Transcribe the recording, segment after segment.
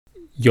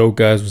Yo,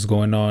 guys, what's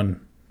going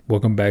on?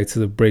 Welcome back to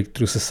the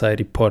Breakthrough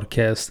Society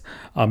podcast.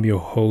 I'm your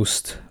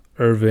host,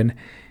 Irvin,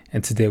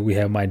 and today we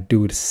have my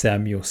dude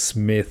Samuel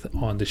Smith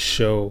on the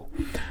show.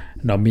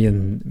 Now, me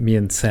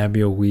and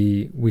Samuel,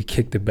 we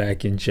kicked it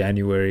back in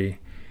January,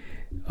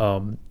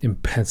 in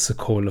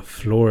Pensacola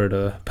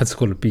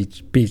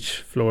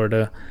Beach,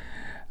 Florida,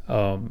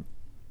 um,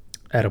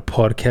 at a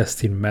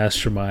podcasting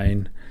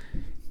mastermind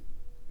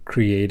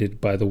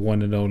created by the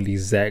one and only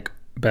Zach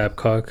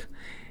Babcock,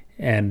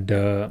 and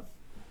the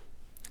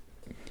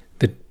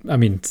I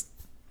mean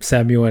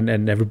Samuel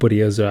and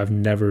everybody else. I've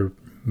never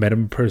met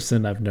him in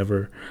person. I've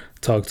never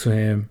talked to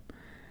him,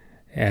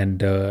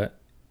 and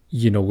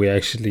we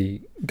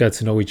actually got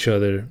to know each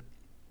other,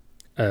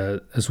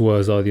 as well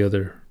as all the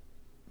other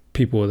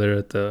people there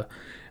at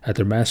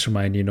their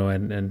mastermind.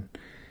 And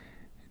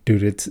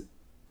dude, it's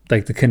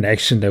like the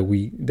connection that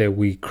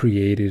we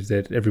created.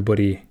 That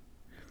everybody,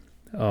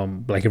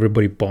 like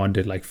everybody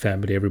bonded like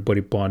family.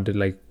 Everybody bonded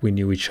like we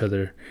knew each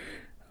other,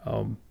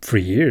 for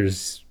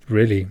years,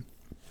 really.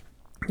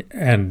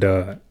 And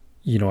I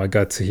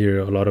got to hear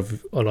a lot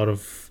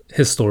of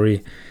his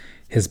story,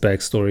 his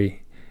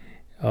backstory.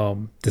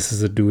 This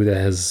is a dude that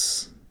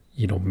has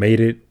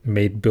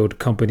made build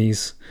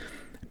companies,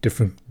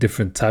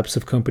 different types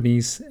of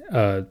companies,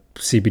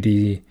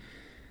 CBD,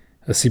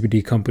 a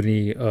CBD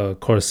company,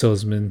 car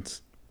sales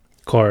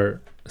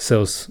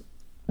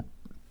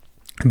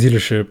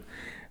dealership,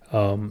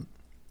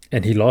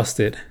 and he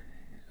lost it,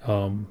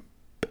 um,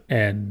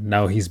 and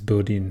now he's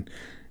building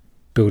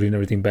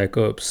everything back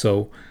up.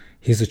 So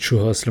he's a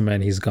true hustler,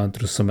 man. He's gone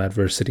through some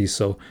adversity,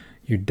 so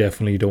you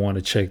definitely don't want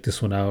to check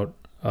this one out.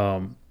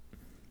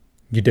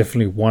 You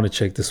definitely want to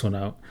check this one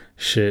out.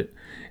 Shit,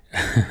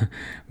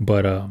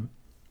 but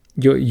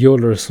you'll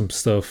learn some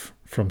stuff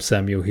from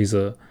Samuel. He's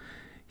a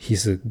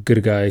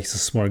good guy. He's a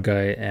smart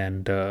guy,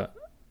 and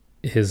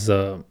his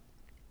uh,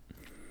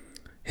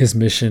 his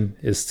mission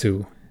is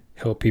to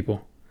help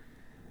people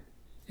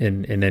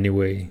in any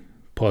way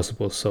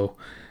possible. So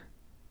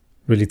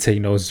really take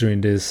notes during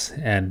this,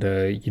 and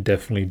you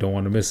definitely don't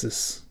want to miss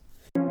this.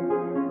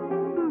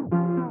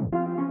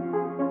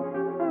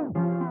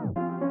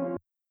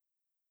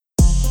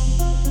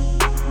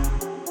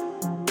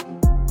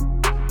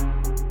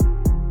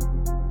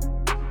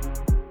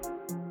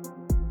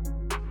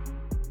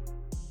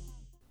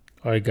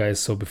 All right, guys.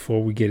 So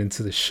before we get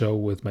into the show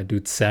with my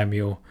dude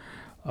Samuel,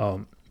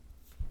 um,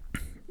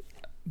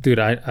 dude,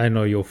 I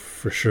know you'll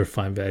for sure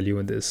find value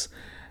in this,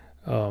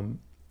 um,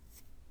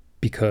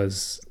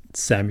 because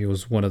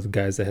Samuel's one of the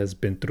guys that has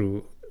been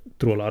through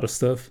a lot of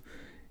stuff.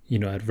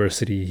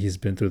 Adversity. He's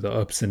been through the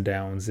ups and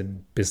downs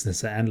in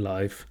business and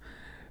life.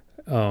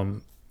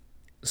 Um,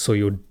 so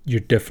you're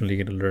definitely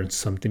gonna learn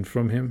something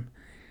from him.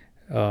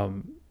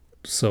 Um,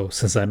 so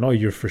since I know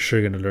you're for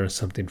sure gonna learn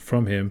something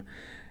from him,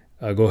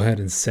 go ahead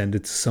and send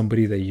it to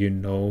somebody that you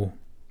know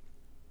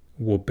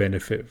will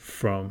benefit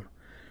from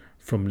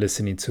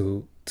listening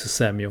to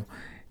Samuel,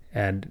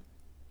 and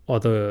all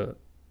the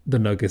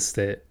nuggets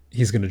that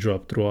he's gonna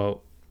drop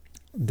throughout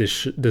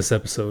this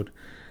episode.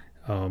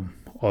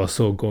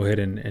 Also, go ahead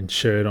and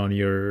share it on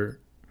your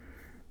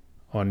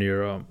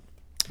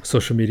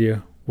social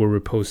media. We'll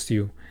repost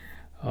you.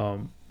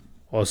 Um,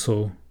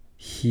 Also,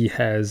 he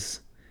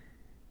has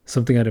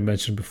something I didn't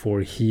mention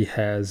before. He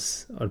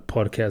has a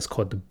podcast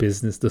called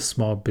the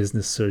Small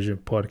Business Surgeon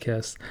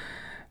Podcast.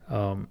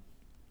 Um,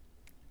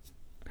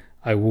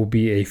 I will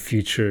be a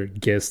future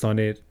guest on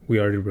it. We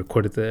already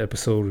recorded the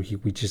episode. He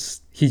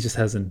just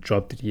hasn't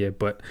dropped it yet,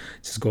 but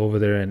just go over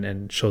there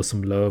and show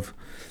some love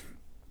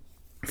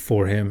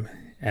for him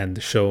and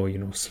the show.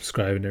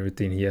 Subscribe and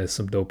everything. He has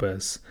some dope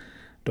ass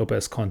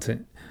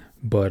content.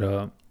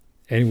 But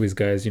anyways,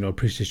 guys,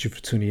 appreciate you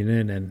for tuning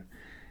in,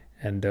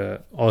 and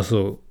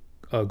also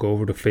go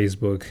over to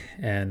Facebook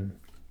and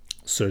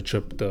search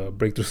up the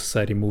Breakthrough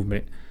Society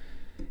movement,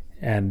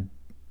 and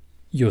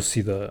you'll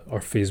see the our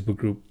Facebook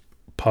group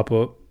pop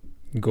up.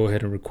 Go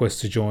ahead and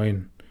request to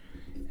join,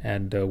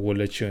 and we'll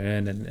let you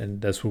in,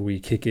 and that's where we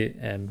kick it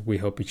and we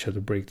help each other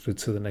break through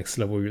to the next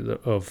level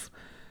of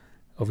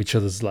each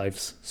other's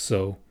lives.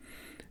 So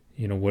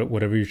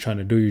whatever you're trying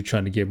to do, you're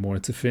trying to get more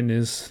into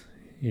fitness,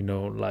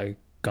 like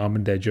I'm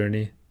in that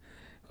journey.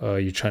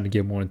 You're trying to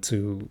get more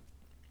into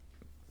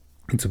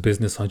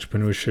business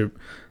entrepreneurship.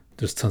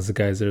 There's tons of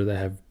guys there that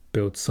have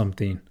built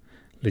something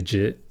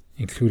legit,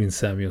 including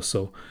Samuel.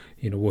 So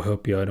we'll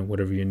help you out in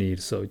whatever you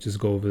need. So just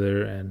go over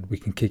there and we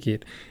can kick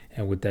it.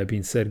 And with that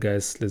being said,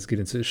 guys, let's get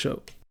into the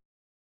show.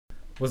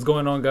 What's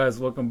going on, guys?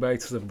 Welcome back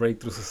to the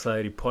Breakthrough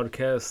Society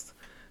podcast.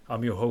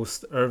 I'm your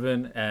host,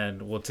 Irvin,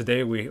 and well,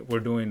 today we're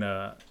doing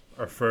our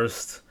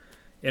first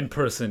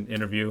in-person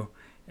interview,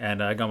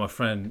 and I got my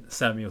friend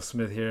Samuel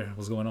Smith here.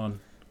 What's going on?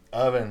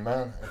 Irvin,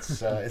 man,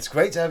 it's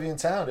great to have you in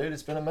town, dude.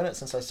 It's been a minute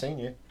since I've seen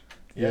you.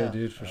 Yeah,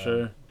 dude, for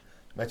sure.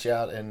 Met you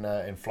out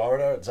in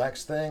Florida at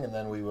Zach's thing, and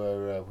then we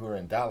were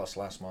in Dallas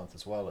last month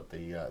as well at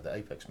the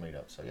Apex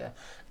meetup. So yeah,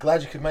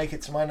 glad you could make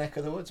it to my neck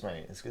of the woods,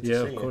 mate. It's good to see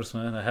you. Yeah, of course,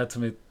 man. I had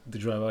to the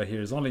drive out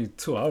here. It's only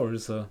 2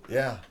 hours, so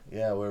Yeah,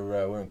 yeah,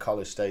 we're in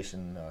College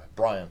Station,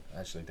 Bryan,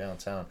 actually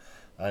downtown,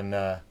 and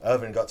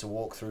Irvin got to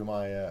walk through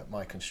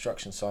my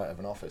construction site of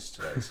an office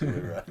today. So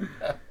we're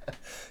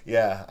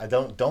yeah, I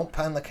don't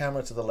pan the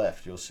camera to the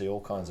left. You'll see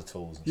all kinds of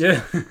tools. And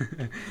yeah, stuff.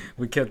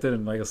 we kept it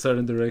in like a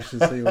certain direction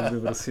so you won't be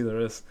able to see the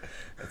rest.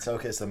 It's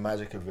okay. It's the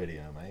magic of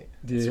video, mate.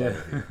 That's Yeah, what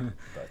I do.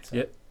 But,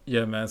 yeah,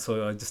 yeah, man.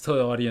 So just tell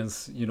the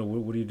audience,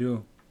 what do you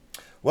do?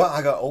 well,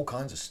 I got all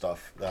kinds of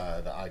stuff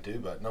that I do,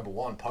 but number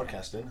one,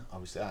 podcasting.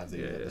 Obviously, I have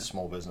Yeah. the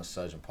Small Business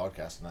Surgeon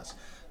podcast, and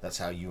that's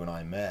how you and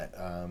I met.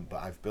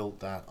 But I've built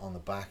that on the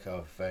back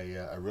of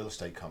a real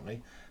estate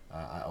company.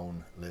 I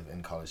live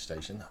in College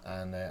Station,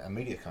 and a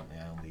media company.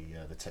 I own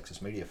the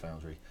Texas Media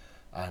Foundry.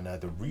 And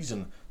the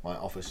reason my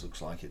office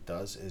looks like it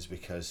does is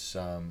because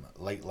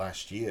late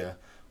last year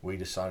we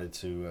decided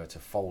to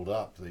fold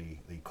up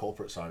the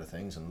corporate side of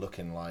things and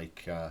looking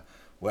like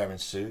wearing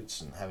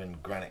suits and having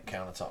granite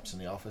countertops in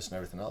the office and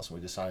everything else. And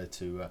we decided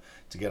to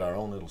get our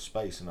own little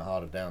space in the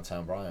heart of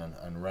downtown Bryan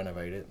and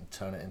renovate it and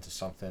turn it into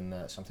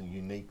something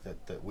unique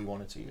that we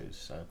wanted to use.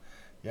 So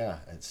yeah,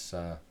 it's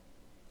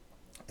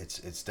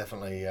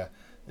definitely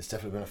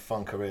been a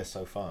fun career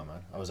so far,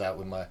 man. I was out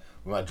with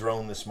my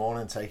drone this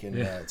morning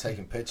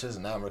taking pictures,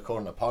 and now I'm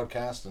recording a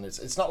podcast, and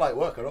it's not like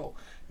work at all,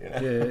 you know.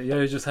 Yeah,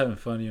 you're just having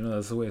fun,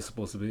 that's the way it's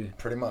supposed to be.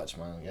 Pretty much,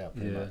 man. Yeah,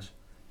 pretty much.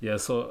 Yeah,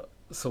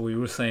 so we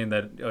were saying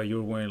that you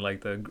were wearing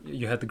like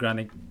you had the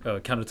granite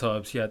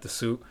countertops, you had the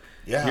suit.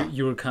 Yeah.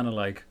 You were kind of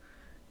like,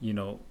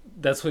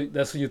 that's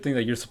what you think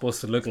that you're supposed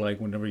to look like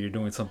whenever you're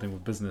doing something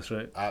with business,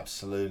 right?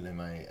 Absolutely,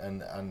 mate.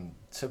 And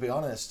to be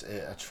honest,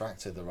 it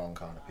attracted the wrong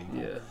kind of people.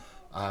 Yeah.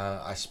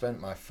 I spent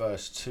my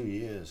first 2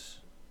 years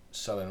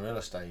selling real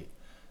estate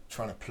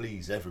trying to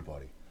please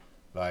everybody.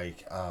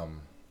 Like,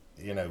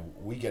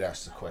 we get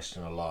asked the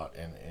question a lot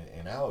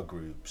in our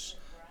groups,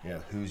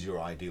 who's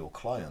your ideal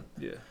client?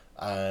 Yeah.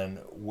 And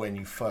when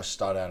you first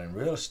start out in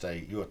real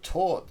estate, you're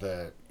taught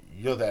that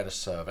you're there to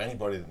serve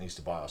anybody that needs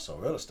to buy or sell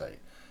real estate.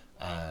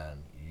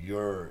 And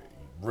you're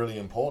really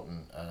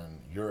important, and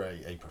you're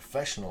a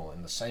professional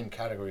in the same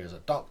category as a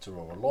doctor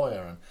or a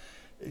lawyer.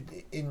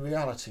 And in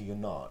reality, you're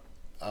not.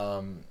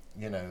 And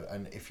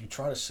if you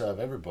try to serve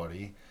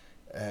everybody,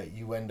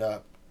 you end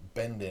up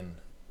bending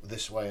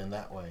this way and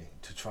that way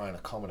to try and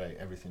accommodate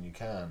everything you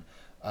can.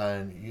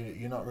 And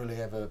you're not really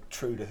ever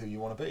true to who you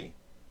want to be.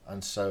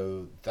 And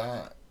so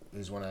that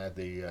is when I had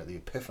the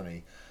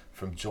epiphany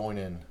from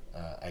joining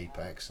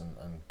Apex and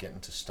getting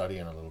to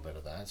studying a little bit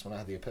of that. It's when I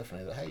had the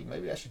epiphany that, hey,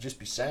 maybe I should just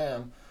be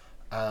Sam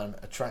and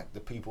attract the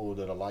people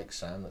that are like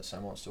Sam, that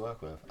Sam wants to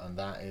work with. And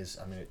that is,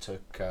 it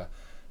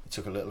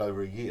took a little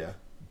over a year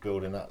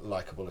building that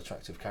likable,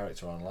 attractive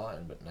character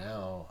online, but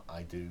now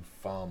I do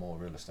far more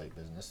real estate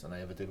business than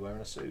I ever did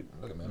wearing a suit.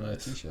 Look at me, I'm wearing a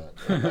t-shirt.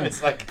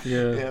 It's like,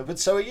 yeah. But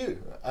so are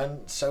you,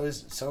 and so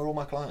are all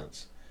my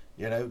clients.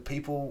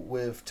 People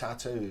with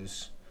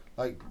tattoos,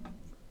 like,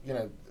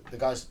 the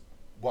guys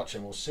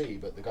watching will see,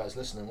 but the guys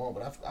listening won't.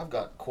 But I've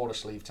got quarter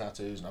sleeve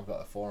tattoos, and I've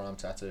got a forearm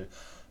tattoo,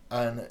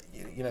 and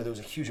there was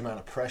a huge amount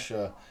of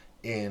pressure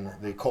in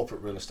the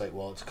corporate real estate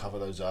world to cover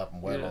those up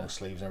and wear long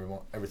sleeves and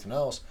everything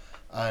else.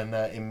 And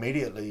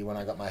immediately when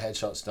I got my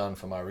headshots done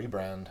for my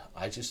rebrand,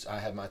 I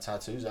had my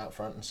tattoos out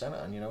front and center.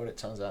 And you know what? It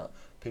turns out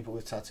people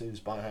with tattoos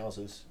buy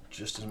houses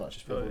just as much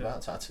as people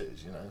without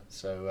tattoos.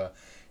 So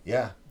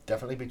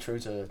definitely be true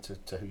to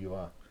who you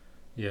are.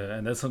 Yeah,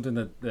 and that's something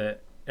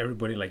that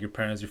everybody, like your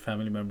parents, your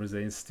family members,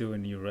 they instill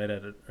in you right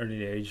at an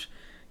early age.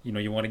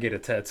 You want to get a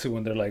tattoo,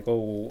 and they're like,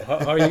 "Oh,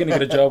 how are you gonna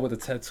get a job with a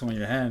tattoo on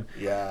your hand?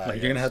 Yeah,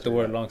 you're gonna have to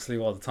wear a long sleeve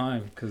all the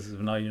time, because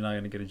if not, you're not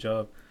gonna get a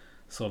job."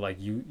 So like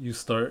you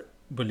start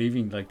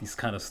believing like these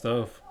kind of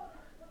stuff,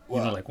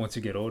 like once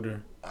you get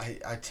older.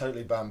 I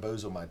totally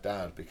bamboozled my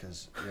dad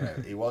because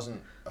he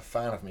wasn't a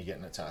fan of me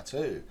getting a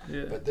tattoo.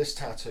 Yeah. But this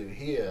tattoo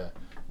here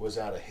was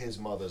out of his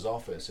mother's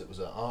office. It was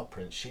an art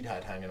print she'd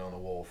had hanging on the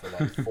wall for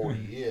like 40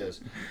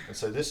 years. And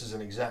so this is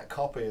an exact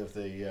copy of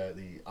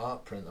the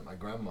art print that my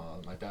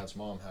dad's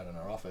mom had in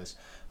her office.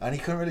 And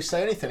he couldn't really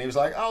say anything. He was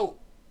like, oh,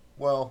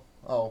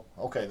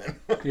 okay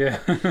then. Yeah.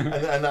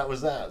 and that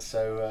was that.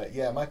 So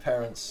my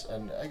parents,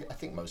 and I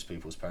think most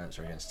people's parents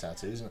are against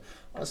tattoos. And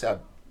honestly,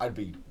 I'd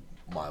be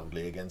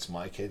mildly against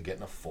my kid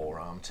getting a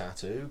forearm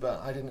tattoo,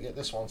 but I didn't get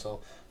this one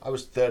until I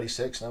was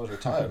 36 and I was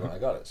retired when I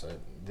got it, so it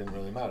didn't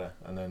really matter.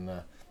 And then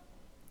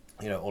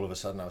all of a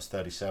sudden I was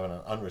 37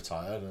 and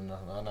unretired, and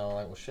I know,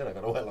 like, well, shit, I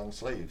got to wear long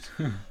sleeves.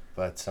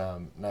 But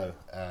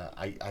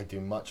I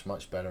do much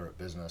better at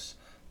business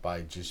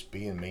by just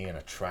being me and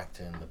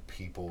attracting the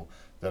people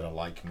that are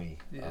like me.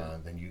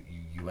 Then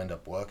you end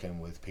up working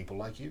with people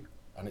like you,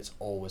 and it's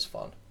always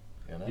fun.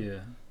 Yeah.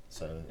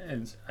 So,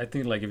 and I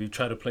think like if you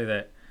try to play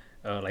that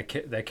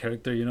that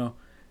character,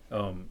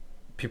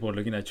 people are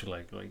looking at you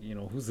like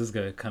who's this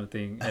guy kind of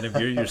thing. And if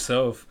you're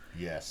yourself,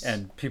 yes,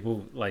 and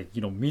people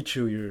meet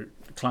you, your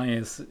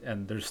clients,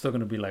 and they're still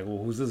gonna be like, well,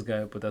 who's this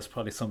guy? But that's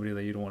probably somebody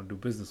that you don't want to do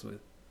business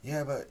with.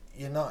 Yeah, but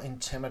you're not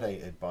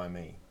intimidated by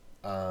me.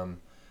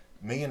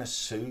 Me in a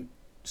suit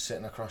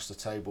sitting across the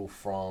table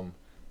from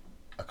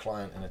a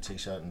client in a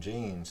t-shirt and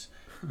jeans,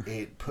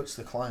 it puts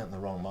the client in the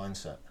wrong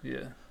mindset.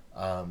 Yeah.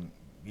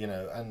 You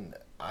know, and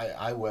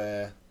I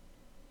wear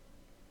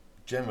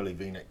generally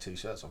V-neck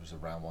t-shirts. Obviously,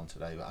 round one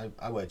today, but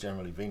I wear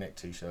generally V-neck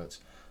t-shirts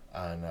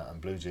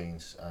and blue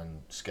jeans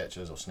and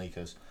Skechers or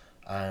sneakers,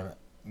 and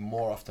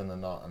more often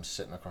than not, I'm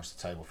sitting across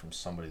the table from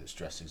somebody that's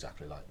dressed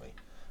exactly like me.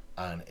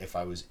 And if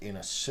I was in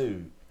a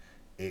suit,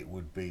 it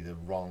would be the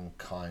wrong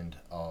kind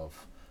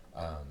of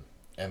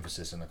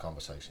emphasis in the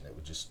conversation. It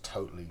would just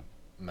totally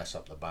mess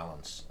up the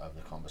balance of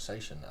the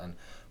conversation. And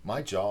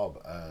my job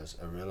as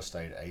a real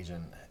estate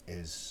agent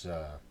is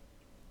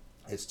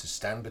to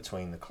stand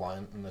between the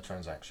client and the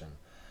transaction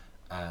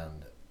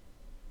and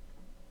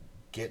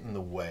get in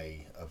the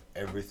way of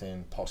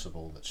everything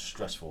possible that's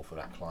stressful for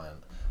that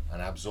client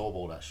and absorb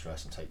all that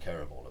stress and take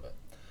care of all of it.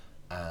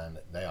 And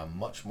they are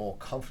much more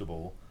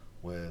comfortable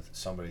with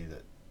somebody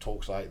that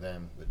talks like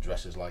them, that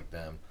dresses like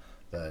them,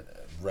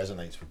 that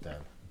resonates with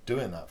them,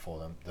 doing that for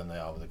them than they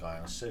are with a guy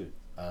in a suit.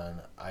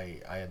 And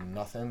I had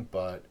nothing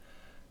but,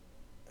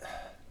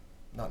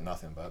 not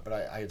nothing but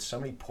I had so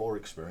many poor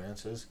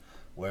experiences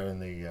wearing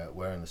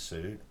the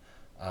suit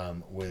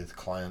with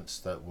clients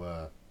that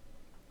were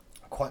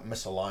quite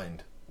misaligned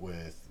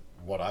with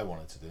what I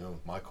wanted to do,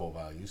 with my core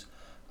values.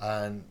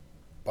 And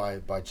by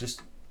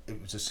just,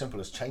 it was as simple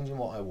as changing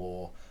what I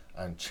wore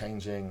and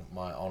changing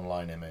my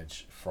online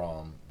image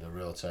from the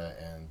realtor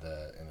in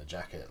the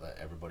jacket that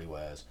everybody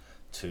wears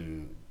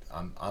to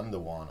I'm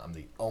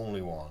the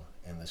only one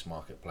in this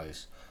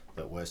marketplace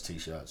that wears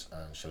t-shirts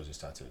and shows his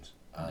tattoos.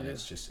 And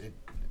it's just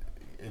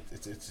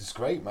it's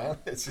great, man.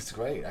 It's just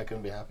great. I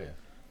couldn't be happier.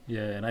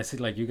 Yeah, and I see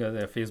like you got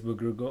that Facebook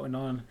group going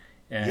on,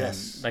 and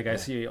Yes, like I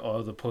see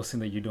all the posting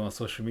that you do on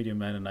social media,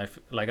 man. And I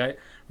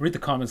read the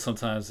comments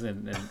sometimes,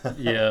 and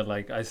yeah,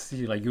 like I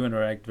see like you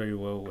interact very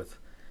well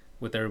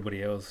with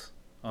everybody else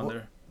on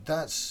there.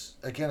 That's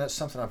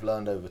something I've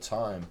learned over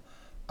time.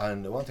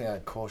 And the one thing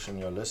I'd caution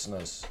your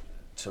listeners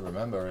to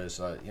remember is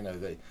that, you know,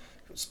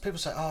 people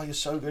say, oh, you're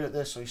so good at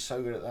this or you're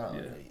so good at that.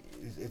 Yeah.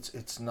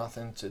 It's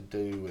nothing to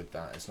do with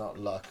that. It's not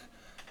luck.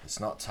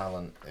 It's not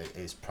talent. It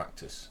is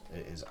practice.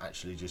 It is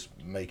actually just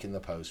making the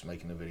posts,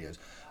 making the videos.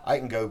 I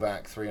can go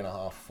back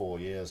 3.5, 4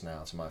 years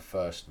now to my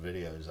first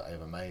videos that I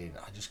ever made.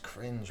 I just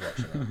cringe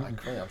watching them. I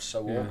cringe. I'm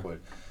so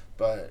awkward.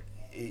 But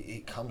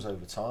it comes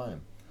over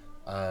time.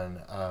 And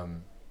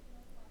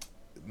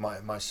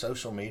my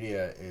social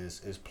media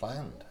is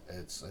planned.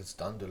 It's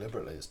done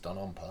deliberately. It's done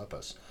on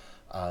purpose,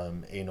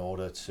 in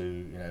order to,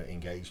 you know,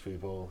 engage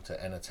people,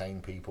 to entertain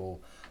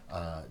people,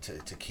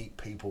 to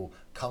keep people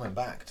coming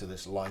back to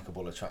this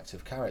likable,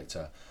 attractive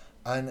character.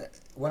 And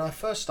when I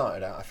first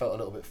started out, I felt a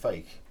little bit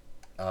fake,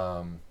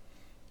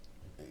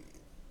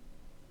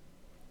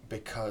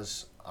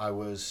 because I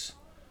was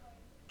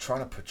trying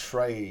to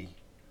portray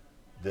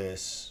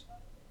this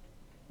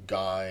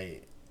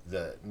guy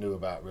that knew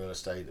about real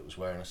estate, that was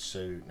wearing a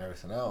suit and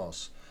everything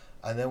else.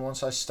 And then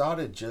once I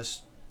started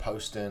just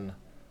posting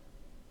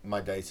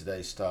my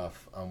day-to-day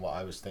stuff and what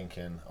I was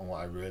thinking and what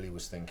I really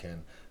was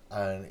thinking,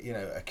 and, you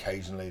know,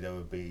 occasionally there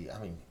would be, I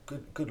mean,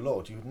 good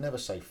Lord, you would never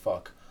say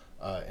fuck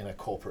in a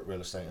corporate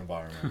real estate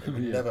environment. It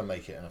would never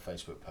make it in a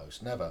Facebook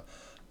post, never.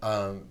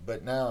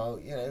 But now,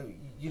 you know,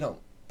 you don't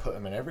put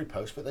them in every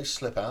post, but they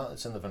slip out.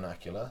 It's in the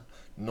vernacular.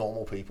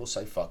 Normal people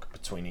say fuck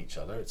between each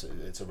other.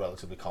 It's a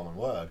relatively common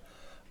word.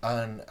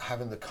 And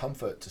having the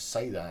comfort to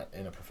say that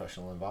in a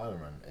professional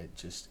environment,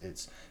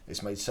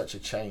 it's made such a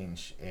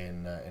change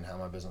in how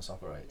my business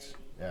operates.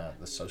 Yeah,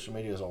 the social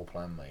media is all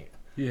planned, mate.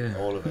 Yeah,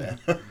 all of it.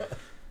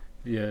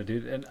 Yeah,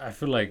 dude. And I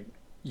feel like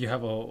you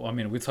have I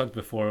mean, we talked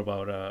before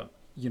about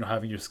you know,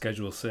 having your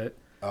schedule set.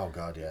 Oh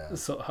God, yeah.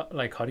 So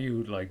how do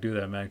you like do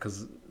that, man?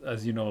 Because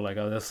as you know, like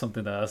that's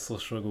something that I still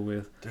struggle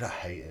with. Dude, I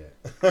hate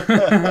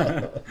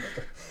it.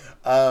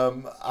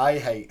 I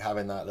hate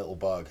having that little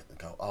bug.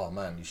 Go, oh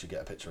man, you should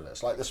get a picture of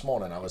this. Like this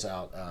morning, I was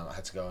out. I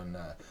had to go and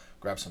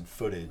grab some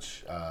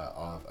footage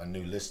of a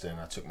new listing.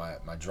 I took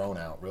my drone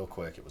out real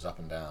quick. It was up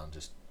and down,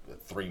 just a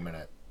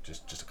 3-minute,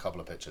 just a couple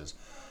of pictures.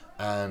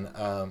 And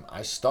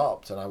I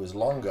stopped, and I was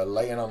longer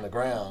laying on the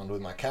ground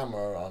with my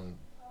camera on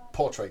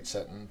portrait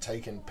setting,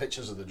 taking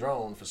pictures of the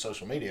drone for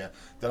social media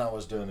than I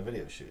was doing the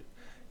video shoot.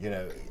 You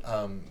know,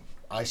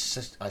 I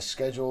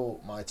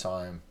schedule my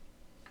time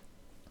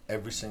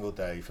every single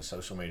day for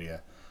social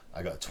media.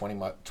 I got a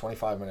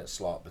 25-minute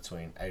slot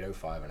between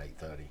 8:05 and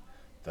 8:30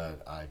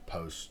 that I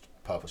post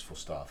purposeful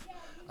stuff.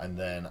 And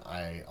then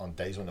on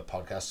days when the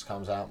podcast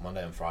comes out,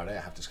 Monday and Friday,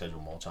 I have to schedule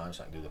more time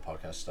so I can do the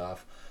podcast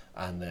stuff.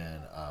 And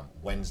then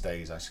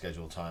Wednesdays, I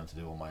schedule time to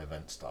do all my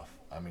event stuff.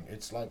 I mean,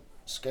 it's like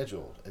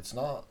scheduled. It's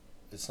not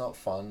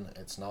fun.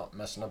 It's not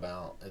messing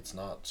about. It's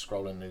not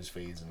scrolling news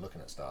feeds and looking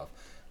at stuff.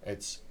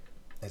 It's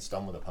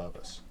done with a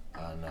purpose.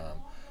 And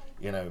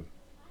you know,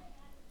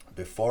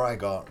 before I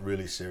got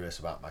really serious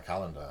about my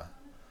calendar,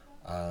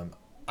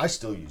 I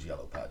still use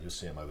Yellow Pad. You'll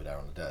see them over there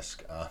on the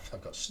desk.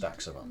 I've got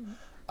stacks of them.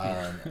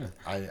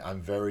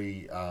 I'm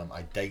very,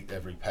 I date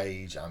every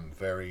page. I'm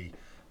very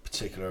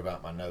particular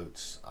about my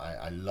notes.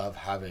 I love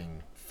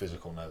having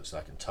physical notes that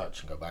I can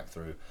touch and go back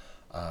through.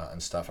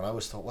 and stuff. And I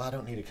always thought, well, I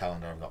don't need a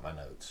calendar. I've got my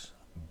notes.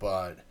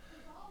 But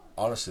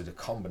honestly, the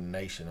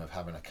combination of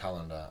having a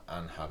calendar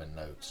and having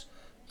notes,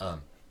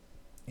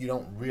 you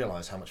don't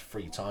realize how much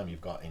free time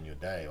you've got in your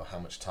day, or how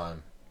much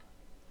time,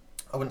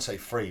 I wouldn't say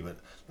free, but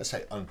let's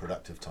say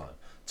unproductive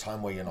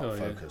time where you're not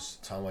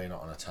focused, time where you're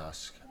not on a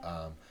task.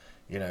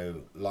 You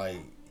know, like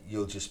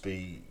you'll just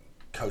be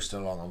coasting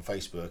along on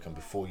Facebook, and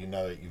before you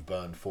know it, you've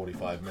burned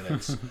 45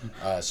 minutes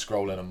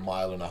scrolling a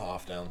mile and a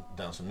half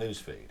down some news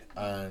feed.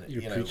 And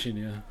you're preaching,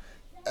 yeah.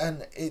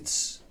 And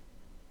it's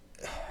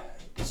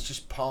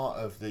just part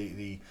of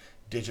the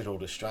digital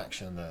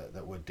distraction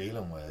that we're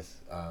dealing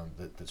with,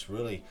 that's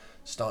really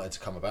started to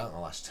come about in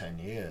the last 10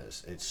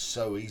 years. It's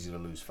so easy to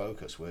lose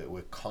focus.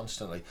 We're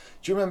constantly...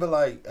 Do you remember,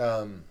 like,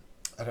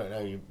 I don't know,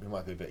 you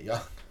might be a bit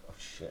young. Oh,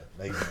 shit,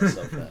 maybe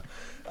myself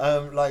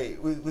now.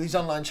 Like, with these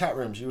online chat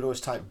rooms, you would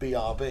always type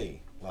BRB,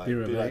 like, be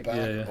right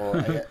back,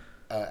 or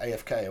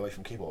AFK, away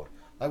from keyboard.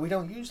 Like, we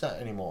don't use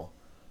that anymore.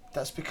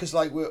 That's because,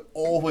 like, we're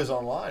always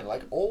online,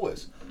 like,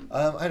 always.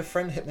 I had a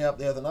friend hit me up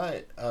the other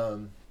night.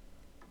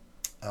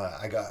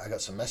 I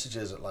got some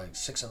messages at like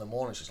 6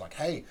 a.m. She's like,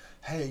 hey,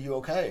 are you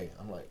okay?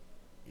 I'm like,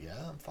 yeah,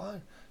 I'm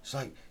fine. She's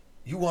like,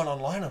 you weren't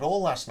online at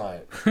all last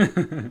night.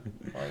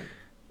 Like,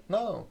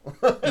 no.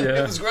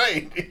 It was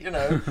great, you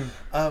know.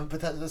 But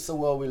that's the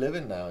world we live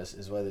in now,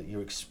 is where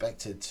you're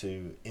expected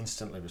to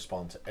instantly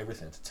respond to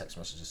everything, to text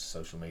messages, to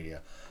social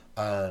media.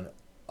 And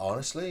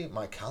honestly,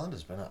 my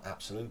calendar's been an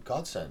absolute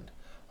godsend.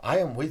 I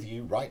am with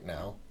you right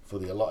now for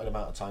the allotted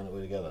amount of time that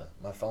we're together.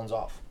 My phone's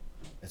off.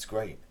 It's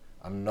great.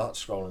 I'm not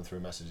scrolling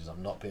through messages.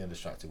 I'm not being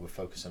distracted. We're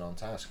focusing on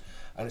task.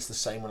 And it's the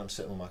same when I'm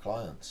sitting with my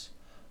clients.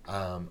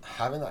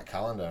 Having that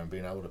calendar and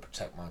being able to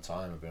protect my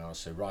time and being able to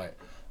say, right,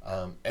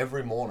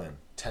 every morning,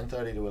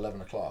 10:30 to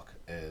 11 o'clock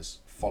is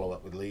follow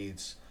up with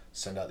leads,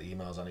 send out the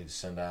emails I need to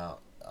send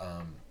out,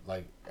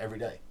 like every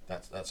day.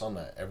 That's on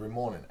there. Every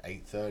morning,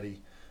 8:30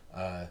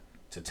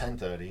 to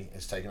 10:30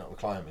 is taken up with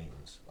client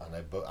meetings. And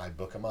I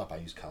book them up. I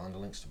use calendar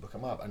links to book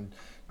them up. And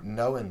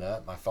knowing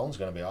that my phone's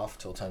going to be off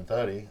till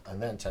 10:30,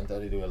 and then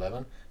 10:30 to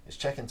 11 is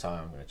check-in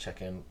time. I'm going to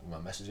check in with my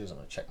messages. I'm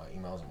going to check my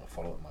emails. I'm going to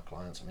follow up with my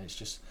clients. I mean,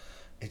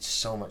 it's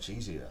so much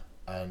easier.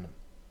 And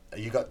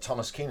you got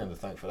Thomas Keenan to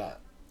thank for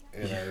that.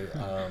 You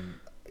know,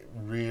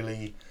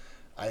 really,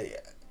 I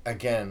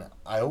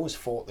always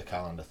fought the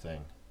calendar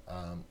thing.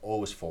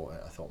 Always fought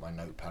it. I thought my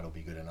notepad will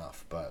be good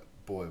enough. But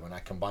boy, when I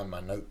combine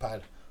my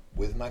notepad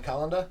with my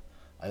calendar,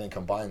 I then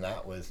combine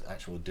that with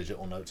actual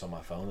digital notes on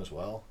my phone as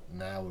well.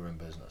 Now we're in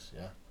business,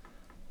 yeah.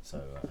 So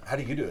how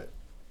do you do it?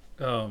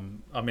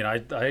 I mean,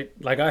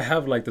 I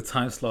have like the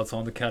time slots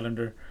on the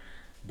calendar,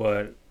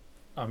 but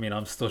I mean,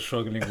 I'm still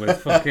struggling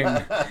with fucking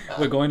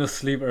with going to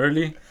sleep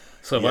early.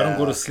 So if I don't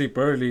go to sleep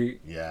early,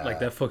 like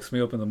that fucks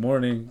me up in the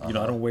morning. You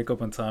know, I don't wake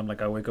up on time.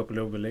 Like I wake up a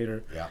little bit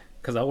later. Yeah.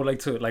 Because I would like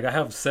to, like I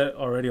have set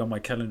already on my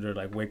calendar,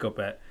 like wake up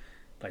at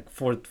like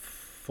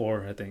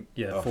four, I think.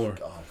 Yeah, 4.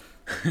 God.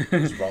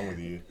 What's wrong with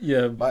you?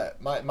 Yeah.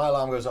 My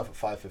alarm goes off at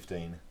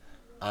 5:15,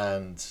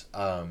 and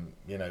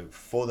you know,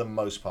 for the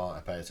most part,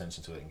 I pay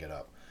attention to it and get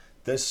up.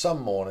 There's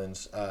some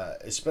mornings,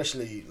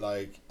 especially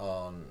like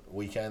on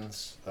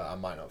weekends, that I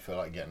might not feel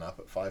like getting up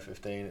at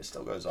 5:15. It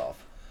still goes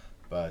off,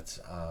 but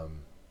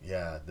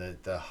yeah,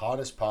 the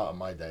hardest part of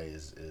my day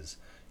is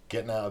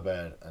getting out of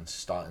bed and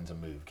starting to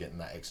move, getting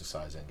that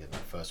exercise in, getting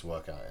that first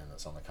workout in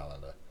that's on the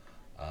calendar.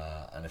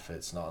 And if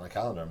it's not on the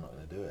calendar, I'm not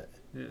going to do it.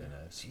 Yeah. You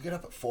know, so you get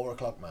up at 4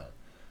 o'clock, man.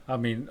 I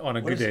mean, on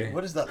a good day.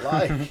 What is that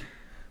like?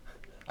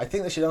 I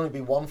think there should only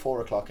be 1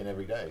 4 o'clock in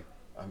every day.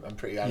 I'm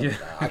pretty adamant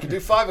now. I can do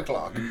 5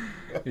 o'clock.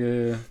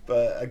 Yeah.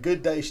 But a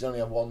good day should only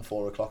have 1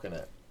 4 o'clock in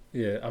it.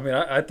 Yeah, I mean,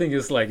 I think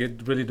it's like,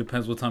 it really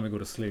depends what time you go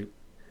to sleep.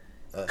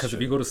 Because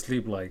if you go to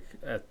sleep like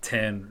at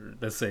 10,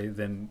 let's say,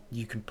 then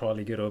you can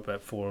probably get up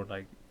at 4,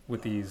 like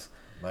with ease.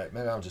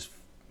 Maybe I'm just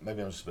a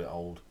bit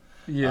old.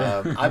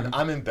 Yeah.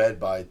 I'm in bed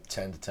by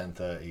 10 to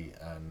 10:30,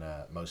 and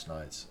most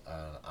nights,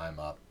 I'm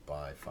up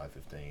by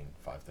 5:15,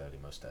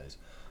 5:30 most days,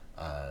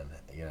 and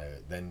you know,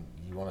 then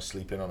you want to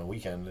sleep in on a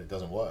weekend, it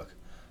doesn't work.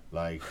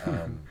 Like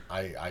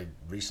I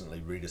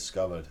recently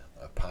rediscovered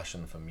a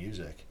passion for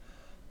music.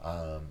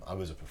 I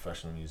was a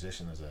professional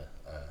musician as a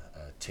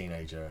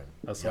teenager,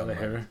 and I saw the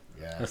hair.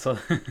 Yeah, I saw.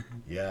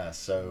 Yeah,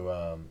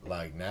 so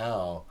like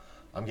now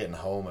I'm getting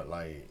home at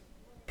like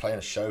playing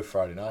a show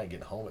Friday night and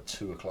getting home at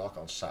 2 o'clock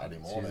on Saturday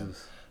morning.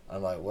 Jesus.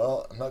 I'm like,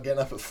 well, I'm not getting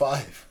up at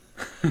 5.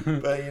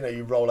 But you know,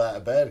 you roll out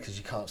of bed because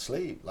you can't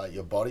sleep. Like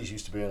your body's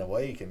used to being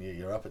awake, and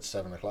you're up at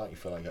 7 o'clock. You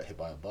feel like you got hit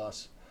by a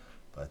bus.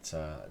 But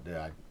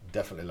yeah, I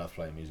definitely love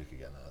playing music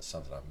again. That's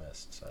something I've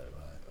missed. So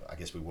I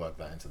guess we work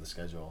that into the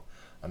schedule,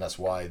 and that's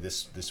why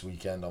this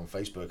weekend on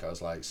Facebook I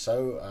was like,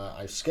 so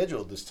I've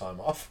scheduled this time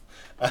off,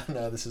 and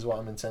this is what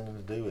I'm intending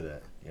to do with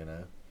it. You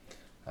know,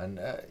 and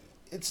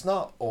it's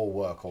not all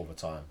work all the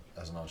time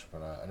as an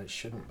entrepreneur, and it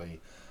shouldn't be.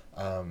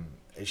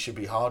 It should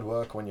be hard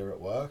work when you're at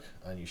work,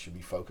 and you should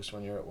be focused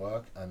when you're at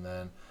work, and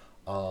then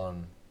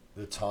on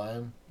the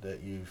time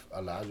that you've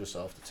allowed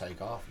yourself to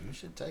take off, you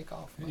should take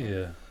off, man.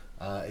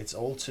 Yeah. It's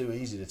all too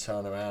easy to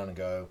turn around and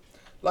go,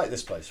 like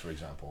this place, for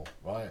example,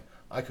 right?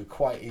 I could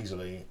quite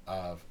easily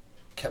have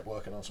kept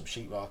working on some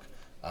sheetrock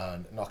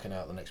and knocking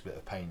out the next bit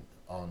of paint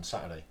on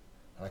Saturday,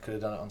 and I could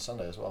have done it on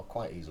Sunday as well,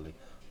 quite easily.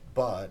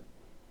 But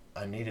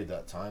I needed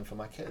that time for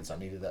my kids. I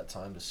needed that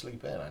time to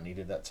sleep in. I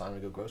needed that time to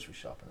go grocery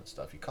shopping and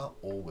stuff. You can't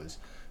always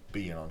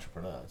be an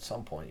entrepreneur. At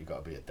some point, you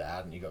got to be a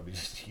dad, and you got to be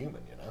just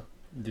human, you know.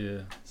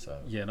 Yeah. So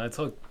Yeah, and I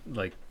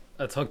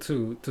talked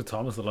to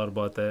Thomas a lot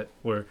about that,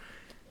 where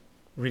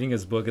reading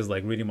his book is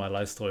like reading my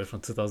life story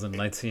from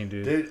 2019,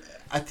 dude. Dude,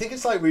 I think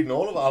it's like reading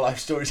all of our life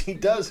stories. He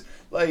does.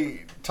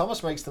 Like,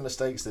 Thomas makes the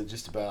mistakes that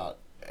just about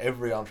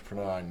every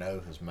entrepreneur I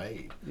know has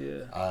made.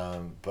 Yeah.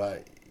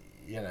 But,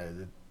 you know,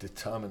 the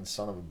determined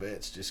son of a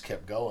bitch just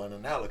kept going,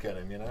 and now look at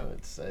him, you know.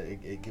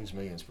 It gives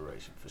me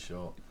inspiration for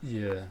sure.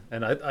 Yeah,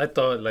 and I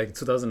thought like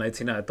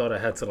 2019, I thought I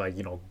had to like,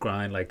 you know,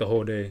 grind like the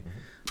whole day.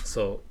 Mm-hmm.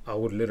 So I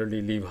would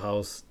literally leave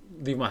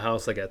my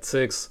house like at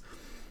 6,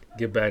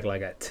 get back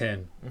like at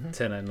 10, Mm-hmm.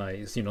 10 at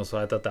night, you know. So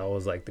I thought that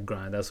was like the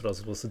grind. That's what I was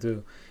supposed to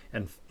do,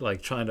 and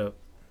like trying to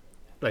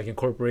like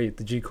incorporate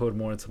the G code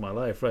more into my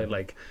life, right?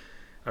 Like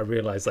I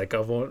realized like I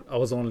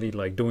was only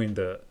like doing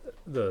the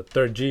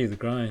third G, the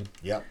grind.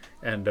 Yeah.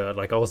 And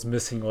like I was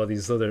missing all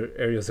these other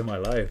areas in my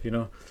life, you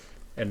know.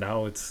 And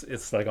now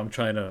it's like I'm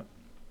trying to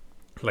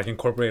like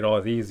incorporate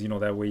all these, you know,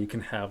 that way you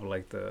can have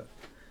like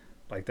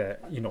that,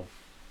 you know,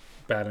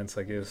 balance,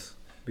 I guess,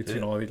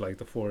 between all the like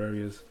the 4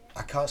 areas.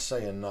 I can't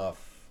say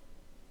enough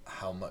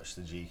how much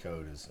the G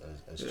code has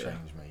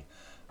changed me,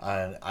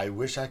 and I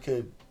wish I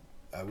could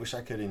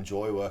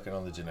enjoy working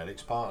on the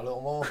genetics part a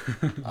little more.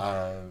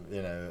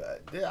 You know,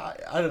 yeah,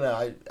 I don't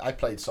know. I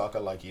played soccer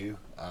like you.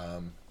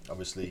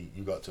 Obviously,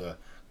 you got to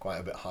quite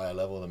a bit higher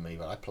level than me,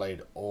 but I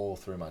played all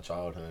through my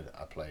childhood.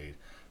 I played,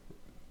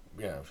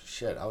 you know,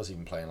 shit. I was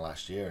even playing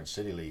last year in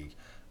City League,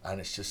 and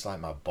it's just like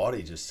my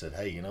body just said,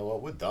 "Hey, you know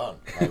what? We're done.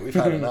 Like, we've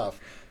had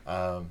enough."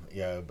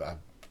 You know, I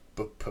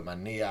put my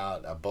knee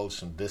out. I bulged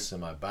some discs in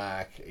my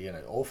back. You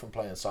know, all from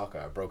playing soccer.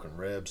 I broken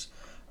ribs.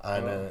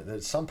 And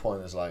at some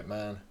point, it's like,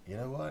 man, you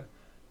know what?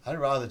 I'd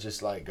rather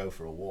just like go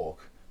for a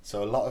walk.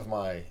 So a lot of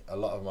my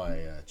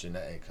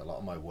genetic, a lot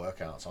of my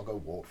workouts, I'll go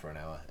walk for an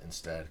hour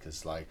instead.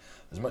 Because like,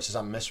 as much as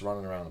I miss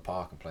running around the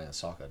park and playing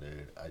soccer,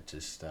 dude,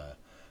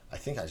 I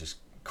think I just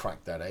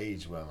cracked that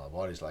age where my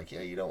body's like,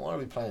 yeah, you don't want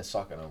to be playing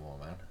soccer no more,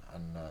 man.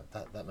 And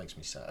that makes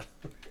me sad.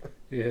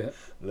 Yeah.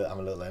 I'm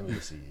a little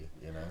envious of you,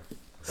 you know.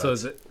 So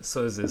is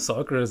it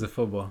soccer or is it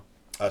football?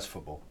 That's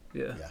football.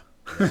 Yeah.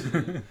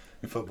 Yeah.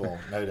 Football,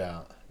 no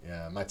doubt.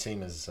 Yeah, my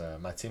team is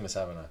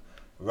having a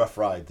rough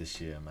ride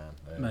this year, man.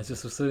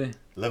 Manchester City.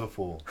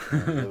 Liverpool.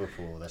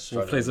 Liverpool. They're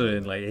struggling. What place are they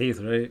in? Like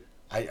 8th,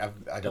 right?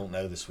 I don't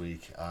know this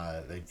week.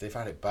 They've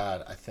had it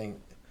bad. I think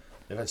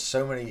they've had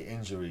so many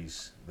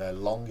injuries. Their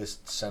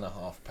longest centre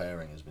half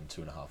pairing has been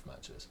 2.5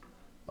 matches.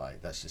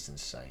 Like, that's just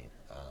insane.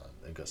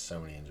 They've got so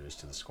many injuries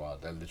to the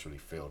squad. They're literally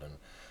fielding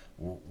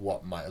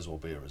what might as well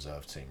be a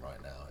reserve team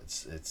right now.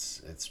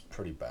 It's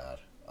pretty bad.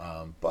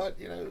 But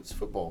you know, it's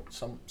football.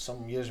 Some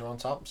years you're on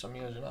top, some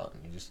years you're not,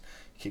 and you just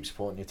keep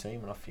supporting your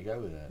team, and off you go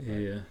with it.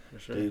 Yeah, for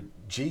sure. Dude,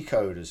 G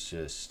code is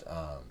just.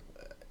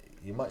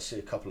 You might see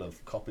a couple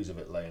of copies of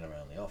it laying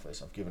around the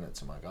office. I've given it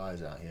to my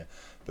guys out here,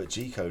 but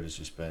G code has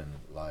just been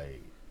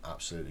like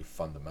absolutely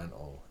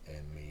fundamental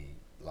in me,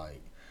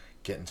 like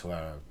getting to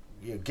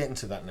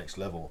that next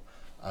level.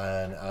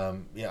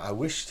 And yeah, I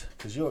wished,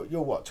 because you're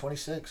what,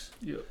 26?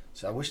 Yeah.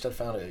 So I wished I'd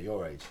found it at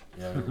your age.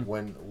 You know,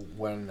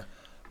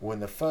 when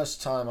the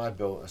first time I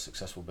built a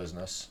successful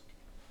business,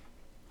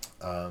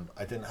 I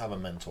didn't have a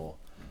mentor,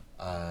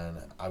 and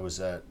I was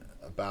at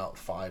about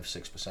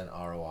 5-6%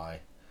 ROI,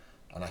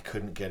 and I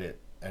couldn't get it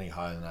any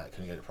higher than that. I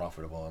couldn't get it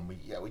profitable, and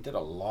we did a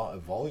lot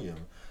of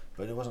volume,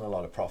 but it wasn't a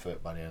lot of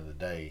profit by the end of the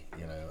day,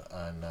 you know.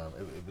 And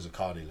it was a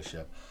car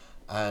dealership,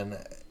 and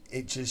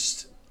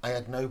I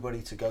had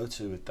nobody to go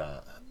to with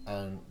that.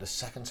 And the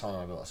second time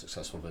I built a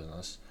successful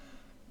business,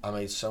 I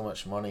made so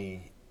much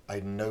money, I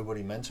had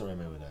nobody mentoring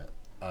me with it.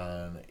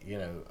 And, you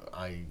know,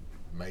 I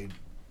made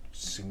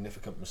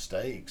significant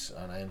mistakes,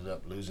 and I ended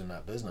up losing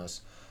that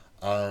business.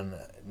 And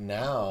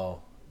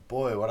now,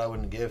 boy, what I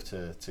wouldn't give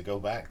to go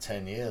back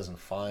 10 years and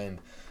find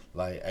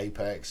like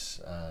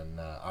Apex and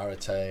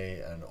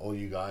Arate and all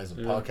you guys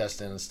and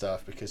podcasting and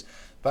stuff, because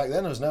back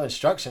then there was no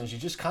instructions. You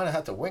just kind of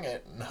had to wing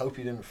it and hope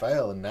you didn't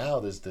fail. And now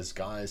there's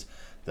guys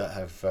that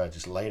have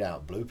just laid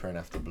out blueprint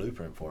after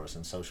blueprint for us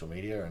in social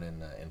media and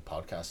in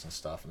podcasts and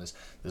stuff. And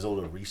there's all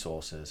the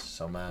resources.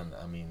 So man,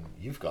 I mean,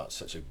 you've got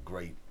such a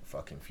great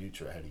fucking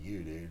future ahead of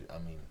you, dude. I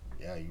mean,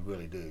 yeah, you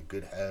really do.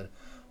 Good head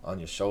on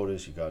your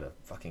shoulders. You got a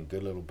fucking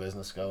good little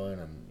business going,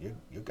 and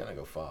you're gonna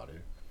go far,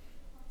 dude.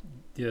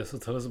 Yeah, so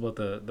tell us about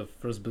the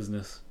first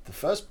business. The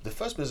first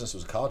business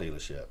was a car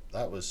dealership.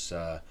 That was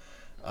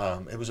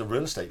it was a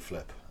real estate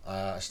flip.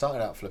 I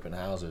started out flipping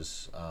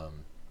houses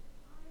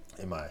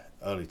in my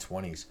early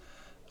 20s,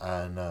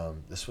 and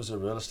this was a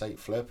real estate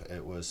flip.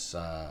 It was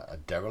a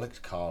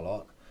derelict car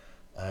lot,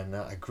 and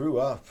I grew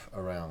up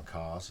around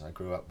cars. I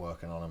grew up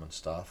working on them and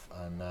stuff,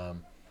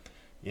 and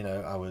you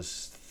know, I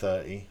was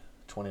 30,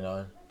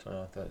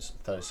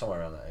 somewhere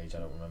around that age, I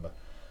don't remember,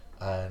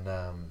 and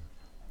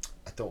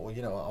I thought,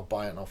 well, I'll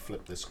buy it and I'll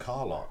flip this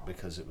car lot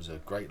because it was a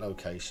great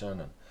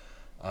location,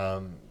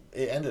 and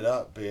it ended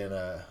up being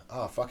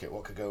fuck it,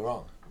 what could go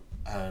wrong?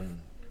 And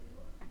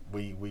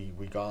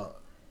we got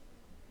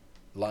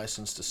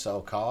licensed to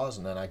sell cars,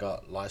 and then I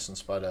got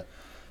licensed by the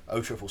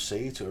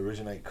OCCC to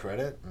originate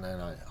credit, and then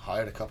I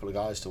hired a couple of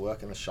guys to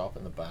work in the shop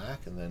in the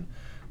back, and then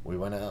we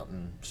went out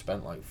and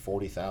spent like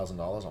 $40,000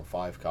 on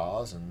 5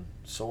 cars and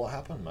saw what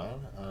happened, man.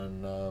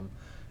 And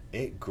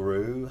it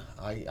grew.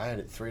 I had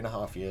it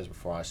 3.5 years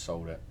before I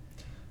sold it,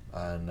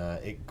 and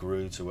it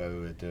grew to where we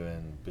were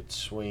doing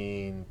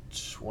between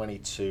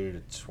 22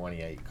 to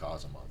 28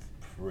 cars a month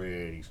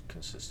pretty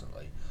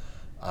consistently.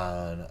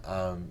 And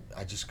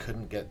I just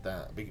couldn't get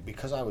that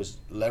because I was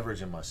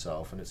leveraging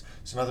myself, and it's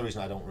another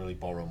reason I don't really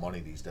borrow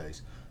money these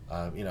days.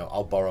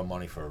 I'll borrow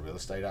money for a real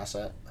estate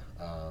asset,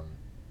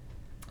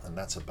 and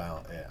that's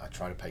about it. I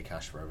try to pay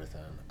cash for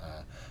everything.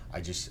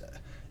 I'm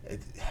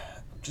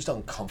just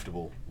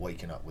uncomfortable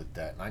waking up with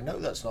debt, and I know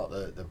that's not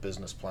the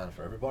business plan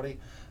for everybody.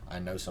 I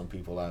know some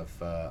people have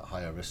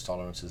higher risk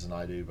tolerances than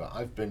I do, but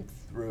I've been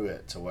through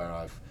it to where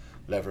I've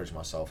leveraged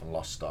myself and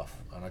lost stuff,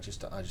 and I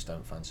just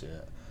don't fancy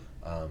it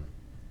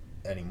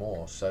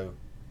anymore. So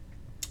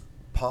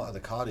part of the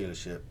car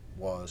dealership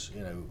was,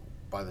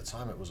 by the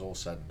time it was all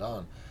said and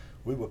done,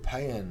 we were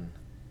paying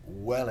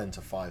well into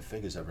 5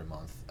 figures every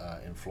month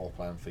in floor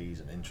plan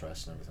fees and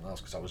interest and everything else,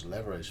 because I was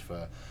leveraged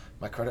for,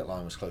 my credit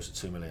line was close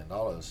to $2 million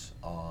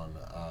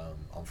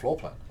on floor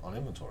plan, on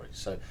inventory.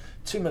 So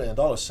 $2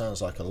 million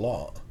sounds like a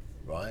lot,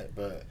 right?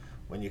 But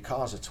when your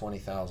cars are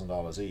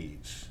 $20,000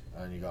 each,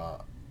 and you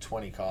got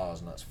 20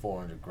 cars, and that's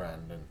 400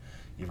 grand, and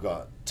you've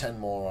got 10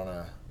 more on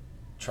a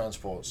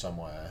transport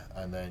somewhere,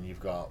 and then you've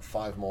got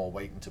 5 more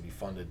waiting to be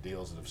funded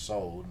deals that have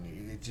sold,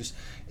 and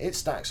it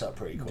stacks up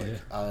pretty quick.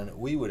 Yeah. And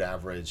we would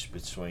average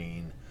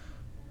between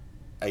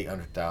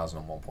 800,000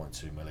 and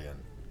 1.2 million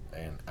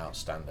in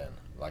outstanding,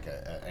 like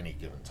at any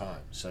given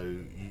time. So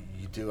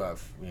you do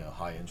have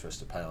high interest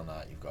to pay on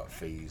that. You've got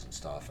fees and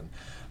stuff,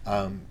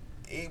 and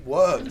it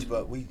worked,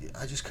 but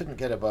I just couldn't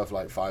get above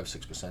like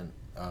 5-6%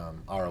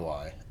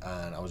 ROI,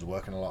 and I was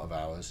working a lot of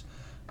hours,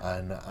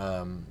 and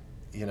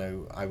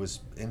I was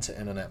into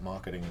internet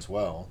marketing as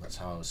well. That's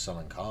how I was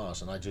selling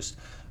cars, and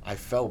I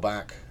fell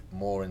back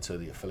more into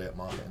the affiliate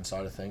marketing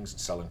side of things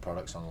and selling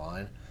products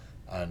online,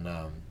 and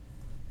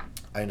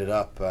I ended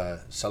up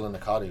selling the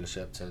car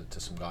dealership to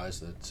some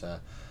guys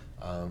that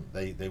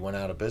they went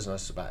out of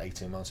business about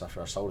 18 months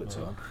after I sold it to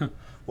them.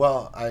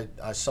 Well,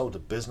 I sold the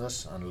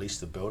business and leased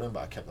the building,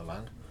 but I kept the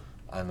land.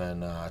 And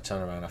then I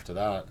turned around after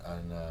that,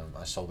 and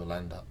I sold the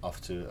land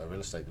off to a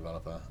real estate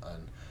developer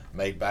and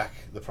made back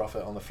the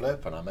profit on the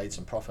flip, and I made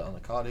some profit on the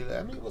car dealer.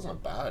 I mean, it wasn't a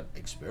bad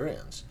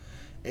experience.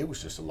 It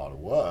was just a lot of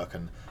work,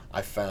 and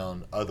I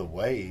found other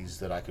ways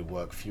that I could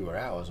work fewer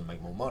hours and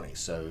make more money.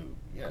 So,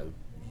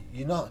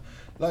 you're not,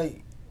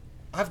 like,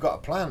 I've got a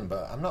plan,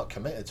 but I'm not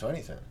committed to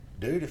anything.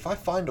 Dude, if I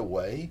find a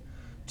way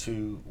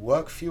to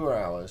work fewer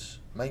hours,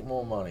 make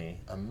more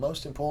money, and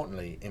most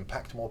importantly,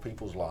 impact more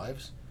people's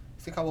lives,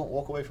 you think I won't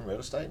walk away from real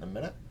estate in a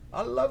minute?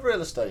 I love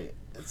real estate.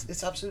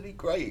 It's absolutely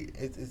great.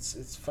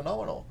 It's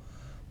phenomenal.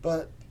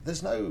 But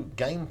there's no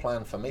game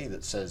plan for me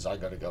that says I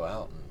got to go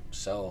out and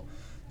sell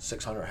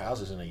 600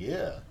 houses in a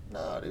year.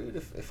 No, dude,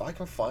 if I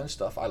can find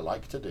stuff I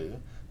like to do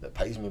that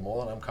pays me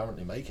more than I'm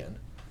currently making,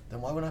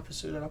 then why wouldn't I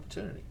pursue that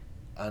opportunity?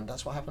 And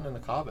that's what happened in the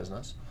car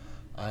business.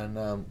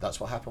 And that's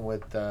what happened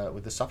with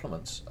the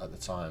supplements at the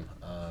time.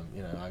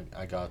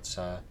 I got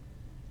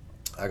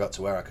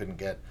to where I couldn't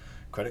get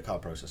credit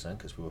card processing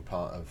because we were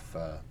part of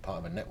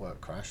a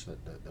network crash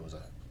that there was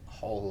a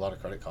whole lot of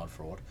credit card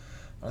fraud.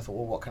 And I thought,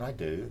 well, what can I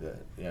do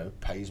that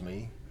pays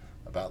me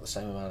about the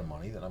same amount of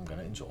money that I'm going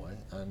to enjoy?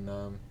 And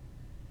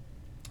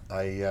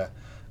I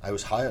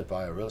was hired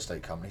by a real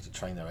estate company to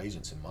train their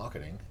agents in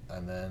marketing.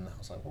 And then I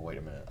was like, well, wait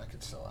a minute, I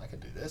could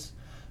do this.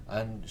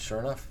 And sure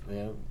enough,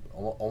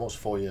 almost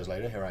 4 years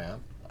later, here I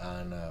am,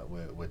 and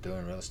we're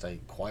doing real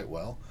estate quite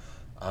well.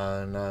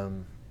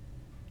 And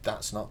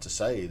that's not to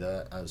say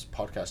that as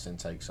podcasting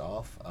takes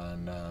off,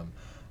 and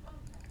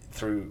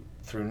through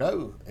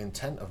no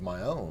intent of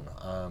my own,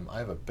 I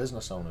have a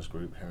business owners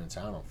group here in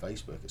town on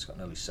Facebook. It's got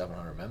nearly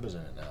 700 members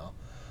in it now,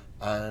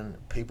 and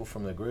people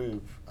from the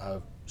group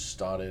have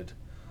started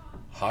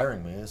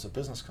hiring me as a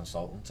business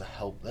consultant to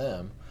help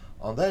them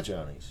on their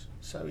journeys.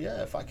 So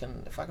yeah, if I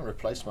can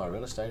replace my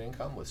real estate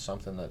income with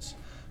something that's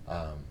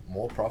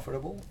more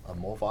profitable and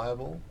more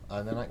viable,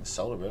 and then I can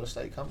sell a real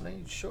estate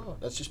company, sure.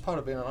 That's just part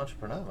of being an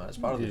entrepreneur, man. It's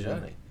part of the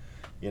journey.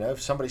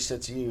 If somebody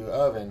said to you,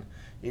 Irvin,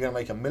 you're going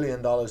to make $1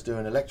 million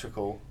doing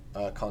electrical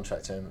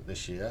contracting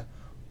this year,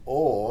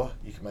 or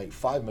you can make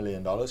 $5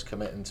 million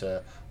committing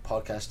to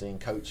podcasting,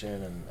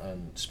 coaching,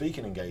 and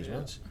speaking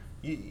engagements.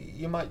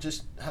 You might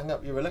just hang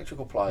up your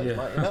electrical pliers,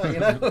 you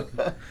know.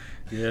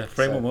 Yeah,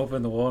 frame them up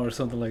in the wall or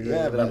something like that.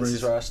 Yeah, but this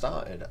is where I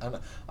started, and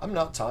I'm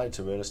not tied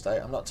to real estate.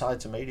 I'm not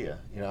tied to media.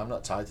 I'm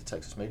not tied to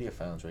Texas Media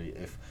Foundry.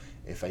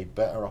 If a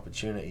better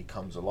opportunity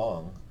comes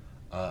along,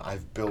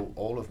 I've built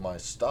all of my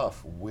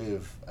stuff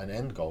with an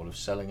end goal of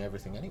selling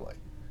everything anyway.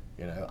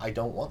 You know, I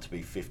don't want to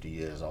be 50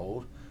 years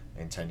old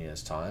in 10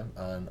 years' time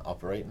and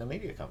operate in a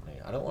media company.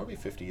 I don't want to be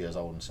 50 years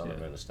old and selling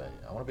real estate.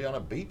 I want to be on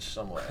a beach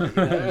somewhere, you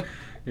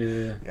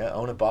know? Yeah,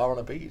 own a bar on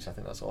a beach. I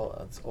think that's all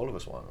of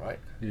us want, right?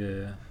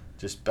 Yeah.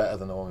 Just better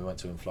than the one we went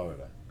to in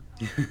Florida.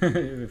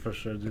 For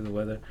sure, due to the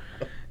weather.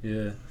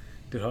 Yeah.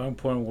 Dude, how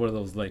important were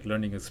those like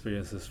learning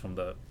experiences from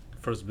the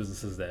first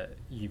businesses that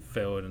you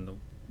failed and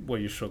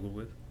what you struggled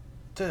with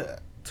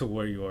to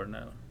where you are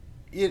now?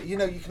 You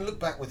know, you can look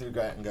back with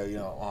regret and go, you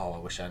know, oh, I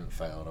wish I hadn't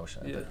failed.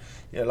 But, you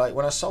know, like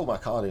when I sold my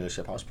car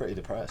dealership, I was pretty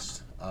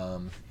depressed. I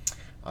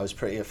was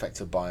pretty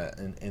affected by it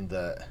in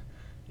that,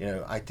 you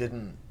know, I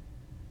didn't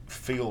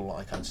feel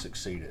like I'd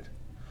succeeded.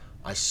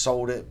 I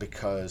sold it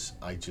because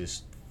I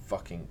just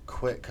fucking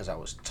quit because I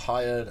was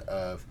tired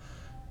of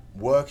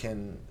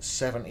working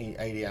 70,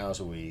 80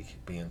 hours a week,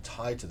 being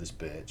tied to this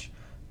bitch,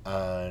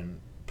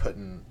 and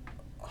putting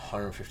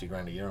 150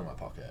 grand a year in my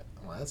pocket.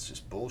 I'm like, that's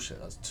just bullshit.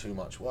 That's too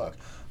much work.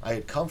 I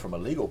had come from a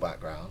legal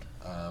background.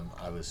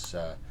 I was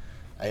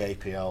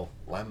AAPL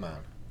landman,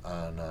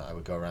 and I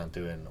would go around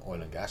doing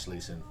oil and gas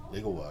leasing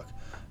legal work,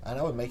 and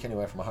I would make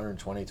anywhere from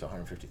 120 to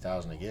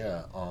 150,000 a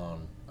year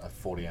on a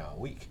 40-hour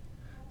week.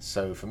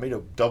 So for me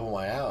to double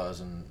my hours,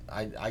 and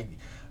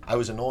I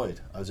was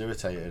annoyed. I was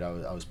irritated.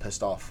 I was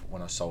pissed off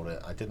when I sold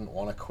it. I didn't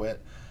want to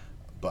quit,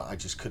 but I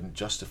just couldn't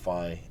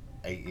justify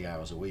 80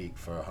 hours a week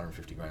for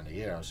 150 grand a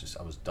year.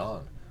 I was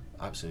done.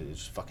 Absolutely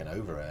just fucking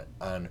over it.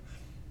 And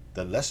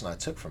the lesson I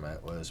took from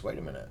it was, wait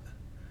a minute,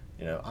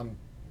 you know, I'm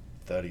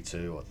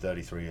 32 or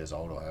 33 years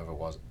old or however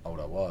old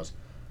I was.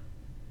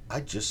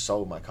 I just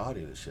sold my car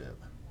dealership.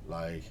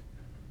 Like,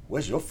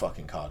 where's your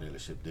fucking car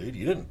dealership, dude?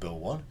 You didn't build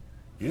one.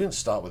 You didn't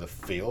start with a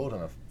field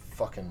and a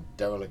fucking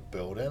derelict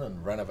building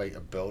and renovate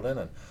a building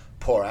and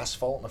pour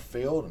asphalt in a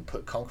field and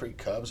put concrete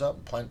curbs up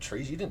and plant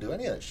trees. You didn't do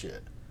any of that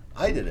shit.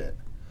 I did it.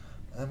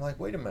 And I'm like,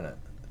 wait a minute,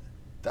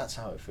 that's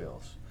how it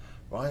feels,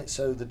 right?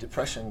 So the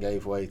depression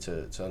gave way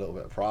to a little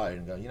bit of pride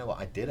and go, you know what,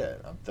 I did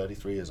it. I'm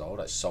 33 years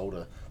old. I sold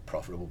a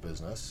profitable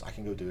business. I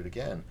can go do it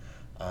again.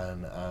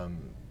 And,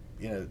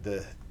 you know,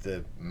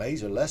 the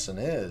major lesson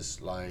is,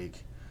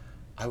 like,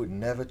 I would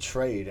never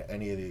trade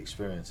any of the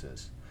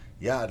experiences.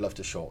 Yeah, I'd love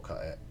to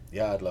shortcut it.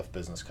 Yeah, I'd love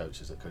business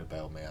coaches that could have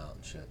bailed me out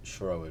and shit.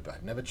 Sure I would, but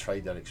I'd never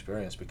trade that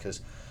experience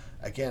because,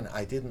 again,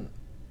 I didn't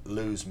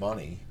lose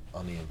money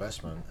on the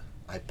investment.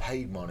 I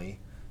paid money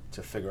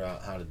to figure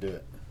out how to do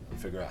it and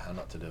figure out how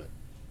not to do it.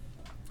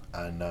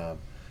 And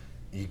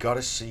you got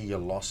to see your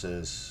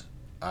losses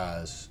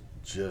as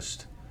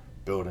just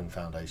building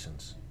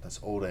foundations. That's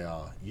all they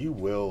are. You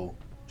will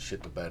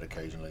shit the bed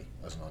occasionally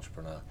as an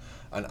entrepreneur.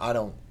 And I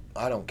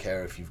don't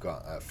care if you've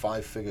got a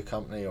 5-figure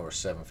company or a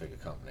 7-figure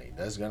company.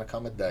 There's going to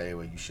come a day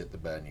where you shit the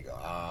bed and you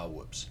go,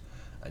 whoops.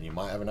 And you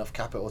might have enough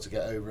capital to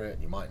get over it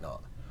and you might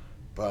not.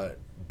 But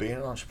being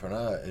an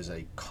entrepreneur is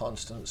a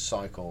constant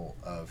cycle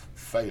of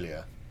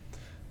failure,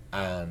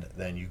 and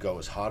then you go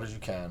as hard as you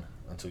can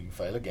until you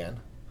fail again.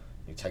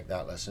 You take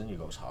that lesson, you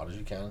go as hard as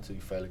you can until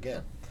you fail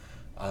again.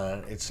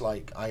 And it's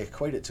like, I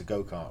equate it to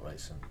go-kart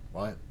racing,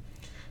 right?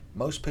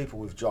 Most people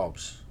with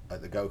jobs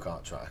at the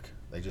go-kart track,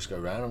 they just go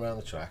round and round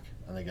the track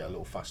and they get a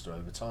little faster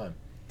over time.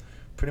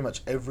 Pretty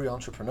much every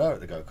entrepreneur at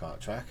the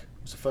go-kart track,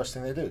 what's the first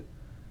thing they do?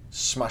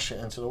 Smash it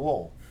into the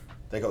wall.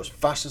 They go as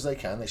fast as they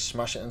can, they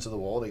smash it into the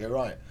wall, they go,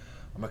 right,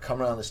 I'm going to come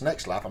around this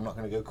next lap, I'm not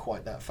going to go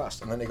quite that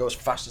fast. And then they go as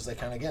fast as they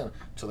can again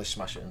until they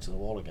smash it into the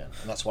wall again.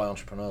 And that's why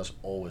entrepreneurs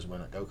always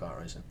win at go-kart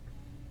racing.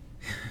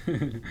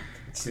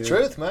 It's the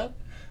truth, man.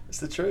 It's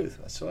the truth,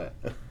 I swear.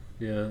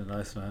 Yeah,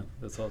 nice, man.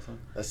 That's awesome.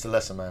 That's the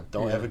lesson, man.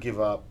 Don't ever give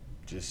up.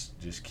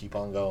 Just keep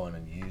on going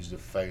and use the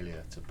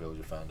failure to build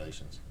your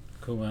foundations.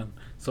 Cool, man.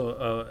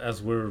 So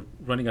as we're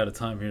running out of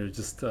time here,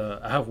 just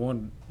I have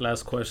one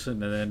last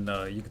question, and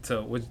then you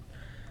can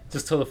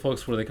just tell the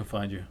folks where they can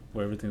find you,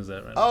 where everything's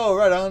at right now. Oh,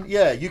 right on.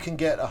 Yeah, you can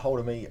get a hold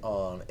of me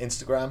on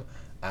Instagram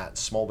at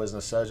Small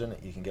Business Surgeon.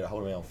 You can get a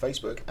hold of me on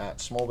Facebook at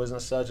Small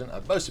Business Surgeon.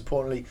 And most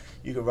importantly,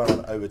 you can run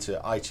on over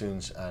to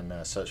iTunes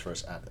and search for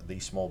us at the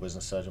Small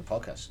Business Surgeon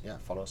Podcast. Yeah,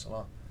 follow us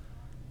along.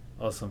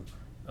 Awesome.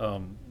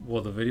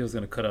 Well, the video's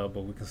gonna cut out,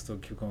 but we can still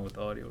keep going with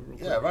the audio real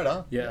quick. Yeah, right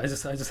on. Yeah, I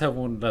just have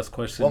one last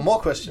question. One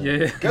more question.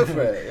 Yeah. Go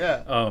for it.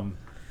 Yeah.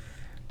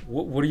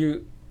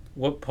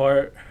 What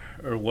part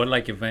or what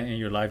like event in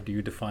your life do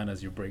you define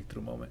as your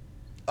breakthrough moment?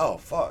 Oh,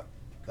 fuck.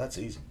 That's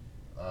easy.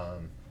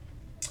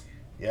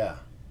 Yeah.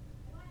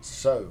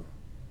 So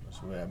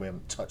we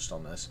haven't touched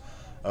on this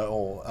at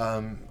all.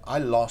 I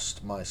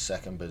lost my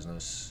second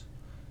business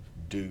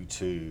due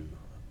to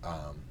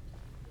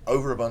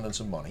overabundance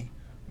of money.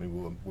 We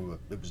were.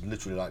 It was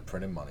literally like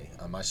printing money.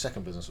 My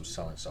second business was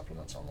selling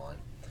supplements online.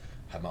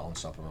 I had my own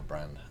supplement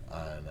brand,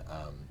 and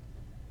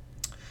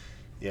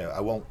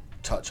I won't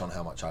touch on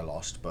how much I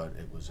lost, but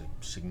it was a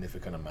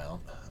significant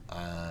amount.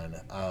 And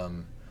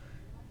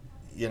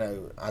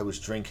I was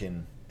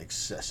drinking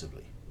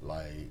excessively,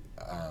 like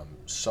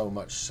so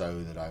much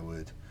so that I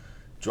would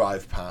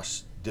drive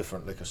past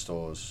different liquor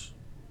stores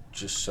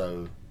just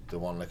so the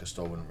one liquor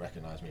store wouldn't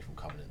recognize me from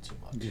coming in too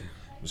much. Yeah.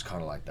 It was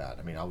kind of like that.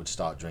 I mean, I would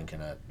start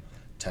drinking at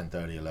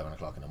 10:30, 11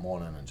 o'clock in the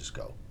morning and just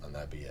go, and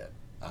that'd be it.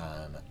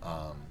 And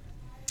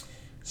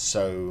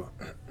so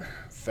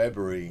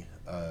February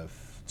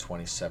of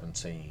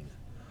 2017,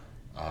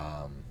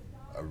 a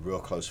real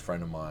close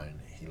friend of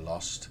mine, he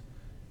lost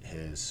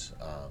his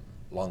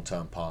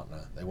long-term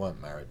partner. They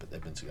weren't married, but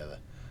they've been together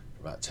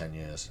for about 10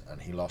 years,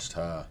 and he lost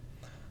her.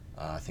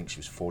 I think she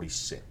was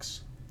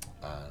 46,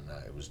 and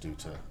it was due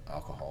to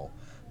alcohol.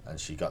 And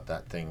she got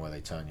that thing where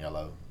they turn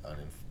yellow and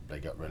they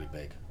got really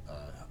big.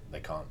 They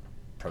can't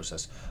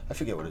process. I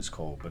forget what it's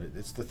called, but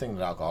it's the thing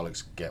that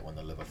alcoholics get when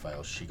the liver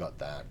fails. She got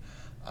that,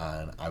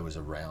 and I was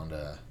around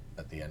her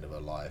at the end of her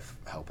life,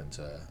 helping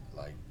to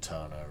like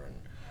turn her and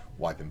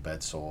wiping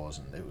bed sores,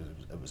 and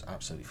it was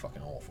absolutely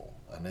fucking awful.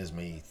 And there's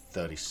me,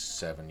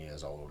 36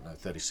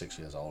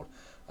 years old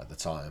at the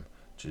time,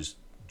 just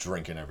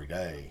drinking every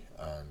day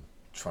and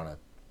trying to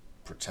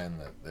pretend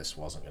that this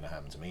wasn't going to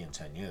happen to me in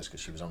 10 years,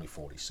 because she was only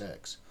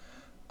 46.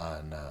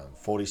 And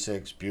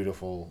 46,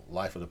 beautiful,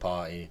 life of the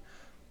party,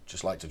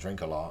 just like to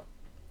drink a lot.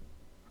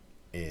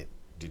 It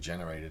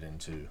degenerated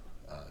into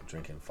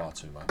drinking far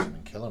too much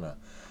and killing her.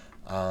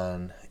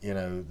 And you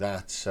know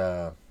that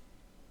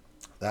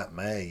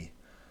May,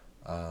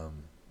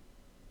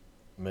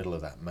 middle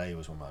of that May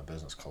was when my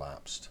business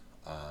collapsed,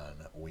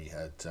 and we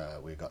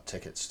got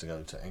tickets to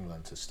go to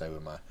England to stay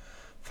with my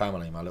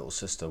family. My little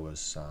sister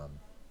was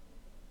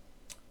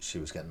she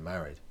was getting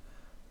married,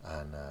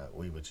 and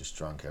we were just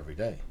drunk every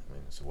day. I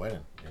mean, it's a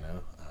wedding, you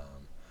know.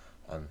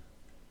 And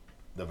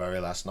the very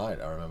last night,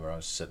 I remember I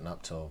was sitting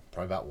up till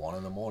probably about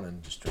 1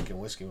 a.m, just drinking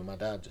whiskey with my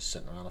dad, just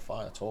sitting around a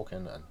fire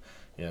talking, and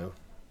you know.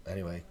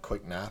 Anyway,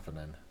 quick nap, and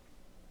then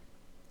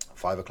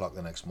 5 o'clock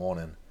the next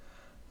morning,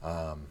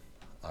 I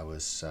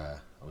was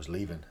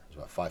leaving. It was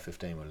about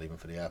 5:15. We were leaving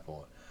for the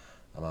airport,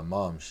 and my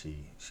mom,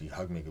 she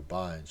hugged me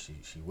goodbye, and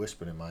she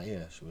whispered in my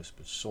ear. She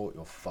whispered, "Sort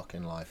your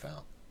fucking life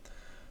out."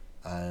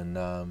 And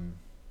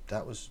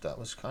that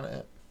was kind of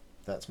it.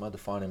 That's my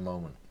defining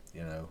moment.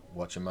 You know,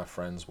 watching my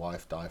friend's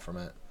wife die from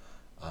it,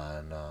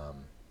 and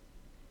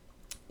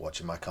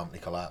watching my company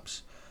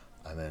collapse.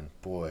 And then,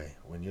 boy,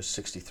 when your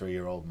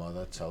 63-year-old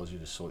mother tells you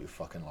to sort your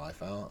fucking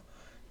life out,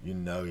 you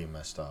know you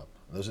messed up.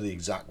 Those are the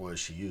exact words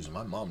she used.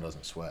 My mom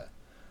doesn't swear,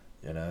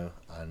 you know.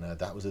 And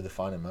that was a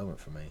defining moment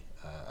for me.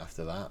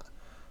 After that,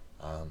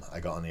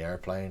 I got on the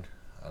airplane,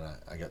 and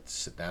I got to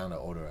sit down to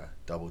order a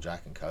double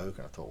Jack and Coke.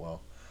 And I thought,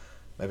 well,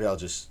 maybe I'll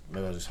just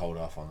hold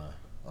off on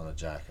a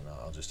Jack, and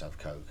I'll just have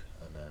Coke.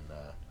 And then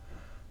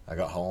I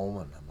got home,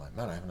 and I'm like,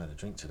 man, I haven't had a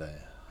drink today.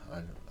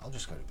 I'll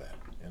just go to bed.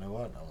 You know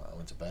what? I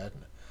went to bed,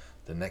 and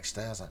the next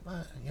day I was like,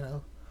 man, you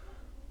know,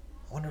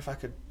 I wonder if I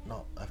could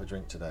not have a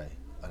drink today.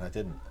 And I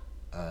didn't.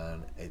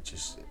 And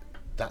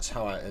that's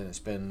how and it's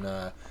been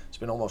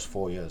almost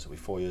 4 years. It'll be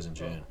 4 years in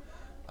June.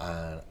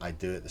 And I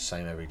do it the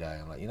same every day.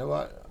 I'm like, you know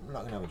what? I'm not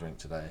going to have a drink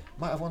today.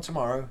 Might have one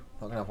tomorrow. Not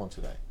going to have one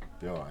today.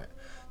 Be all right.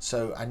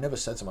 So I never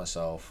said to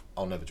myself,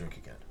 I'll never drink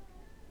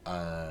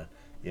again.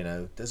 You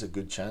know, there's a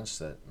good chance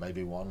that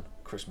maybe one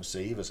Christmas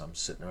Eve, as I'm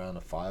sitting around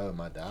a fire with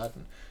my dad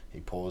and he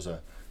pours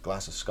a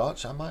glass of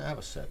scotch, I might have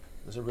a sip.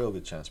 There's a real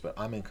good chance, but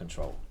I'm in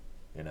control,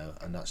 you know,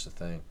 and that's the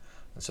thing.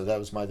 And so that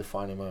was my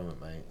defining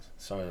moment, mate.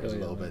 Sorry, it was a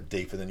little bit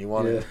deeper than you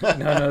wanted. Yeah.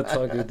 No, it's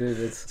all good, dude.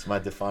 It's my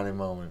defining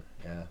moment,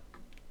 yeah.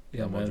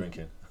 Yeah, no more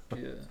drinking.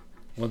 Yeah,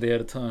 one day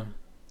at a time.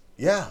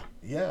 Yeah,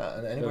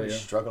 and anybody's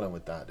struggling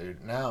with that,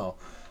 dude. Now,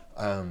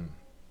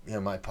 you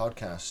know, my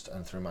podcast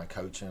and through my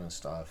coaching and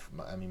stuff,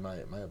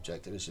 my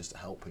objective is just to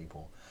help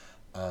people.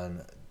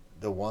 And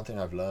the one thing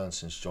I've learned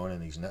since joining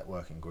these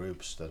networking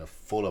groups that are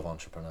full of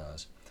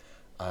entrepreneurs,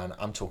 and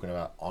I'm talking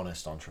about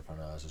honest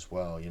entrepreneurs as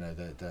well, you know,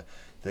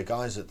 the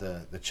guys at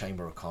the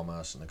Chamber of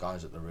Commerce and the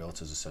guys at the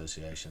Realtors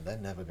Association, they're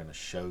never going to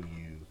show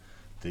you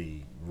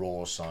the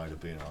raw side of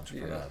being an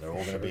entrepreneur. Yeah, they're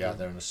all going to be out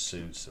there in the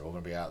suits. They're all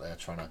going to be out there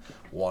trying to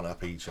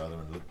one-up each other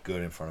and look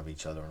good in front of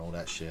each other and all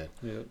that shit.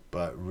 Yeah.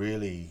 But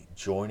really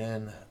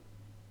joining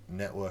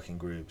networking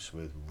groups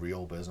with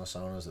real business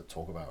owners that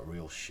talk about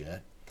real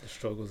shit. The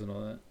struggles and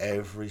all that.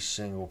 Every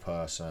single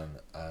person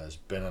has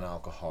been an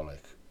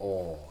alcoholic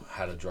or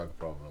had a drug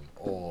problem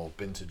or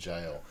been to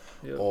jail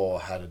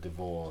or had a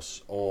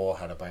divorce or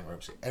had a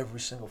bankruptcy. Every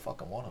single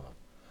fucking one of them.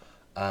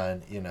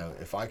 And, you know,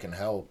 if I can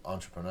help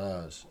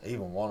entrepreneurs,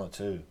 even one or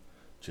two,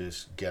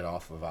 just get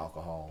off of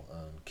alcohol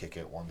and kick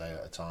it one day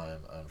at a time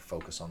and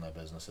focus on their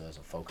businesses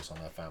and focus on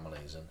their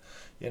families. And,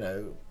 you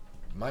know,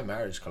 my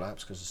marriage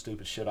collapsed because of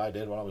stupid shit I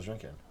did while I was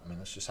drinking. I mean,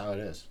 that's just how it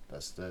is.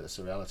 That's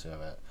the reality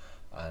of it.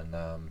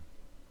 And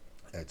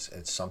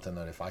it's something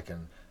that if I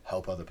can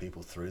help other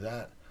people through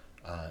that,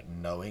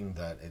 knowing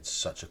that it's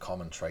such a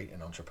common trait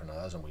in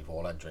entrepreneurs, and we've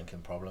all had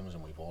drinking problems,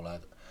 and we've all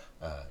had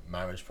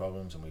marriage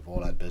problems, and we've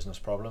all had business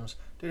problems,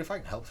 dude, if I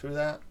can help through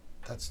that,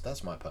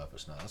 that's my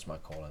purpose now. That's my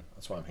calling.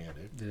 That's why I'm here,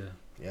 dude.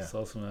 Yeah. That's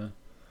awesome, man.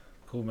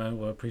 Cool, man.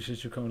 Well, I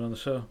appreciate you coming on the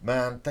show.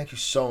 Man, thank you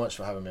so much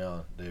for having me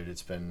on, dude.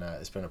 It's been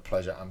a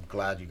pleasure. I'm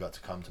glad you got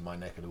to come to my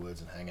neck of the woods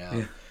and hang out.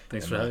 Yeah,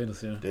 thanks for having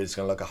us. Yeah, dude, it's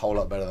gonna look a whole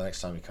lot better the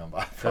next time you come by.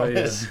 I Oh,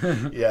 yeah.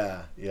 promise.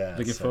 Yeah.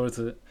 Looking forward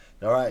to it.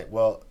 All right,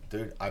 well,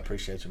 dude, I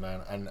appreciate you,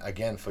 man. And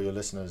again, for your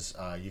listeners,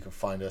 you can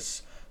find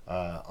us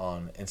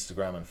on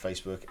Instagram and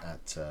Facebook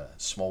at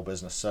Small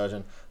Business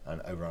Surgeon,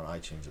 and over on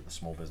iTunes at the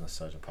Small Business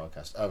Surgeon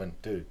Podcast. Irvin,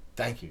 dude,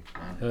 thank you,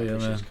 man. Hell yeah, I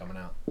appreciate man. you coming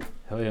out.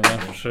 Hell yeah, man,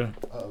 for sure.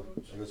 Oh,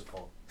 there goes a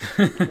call.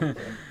 All right.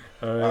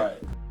 All right.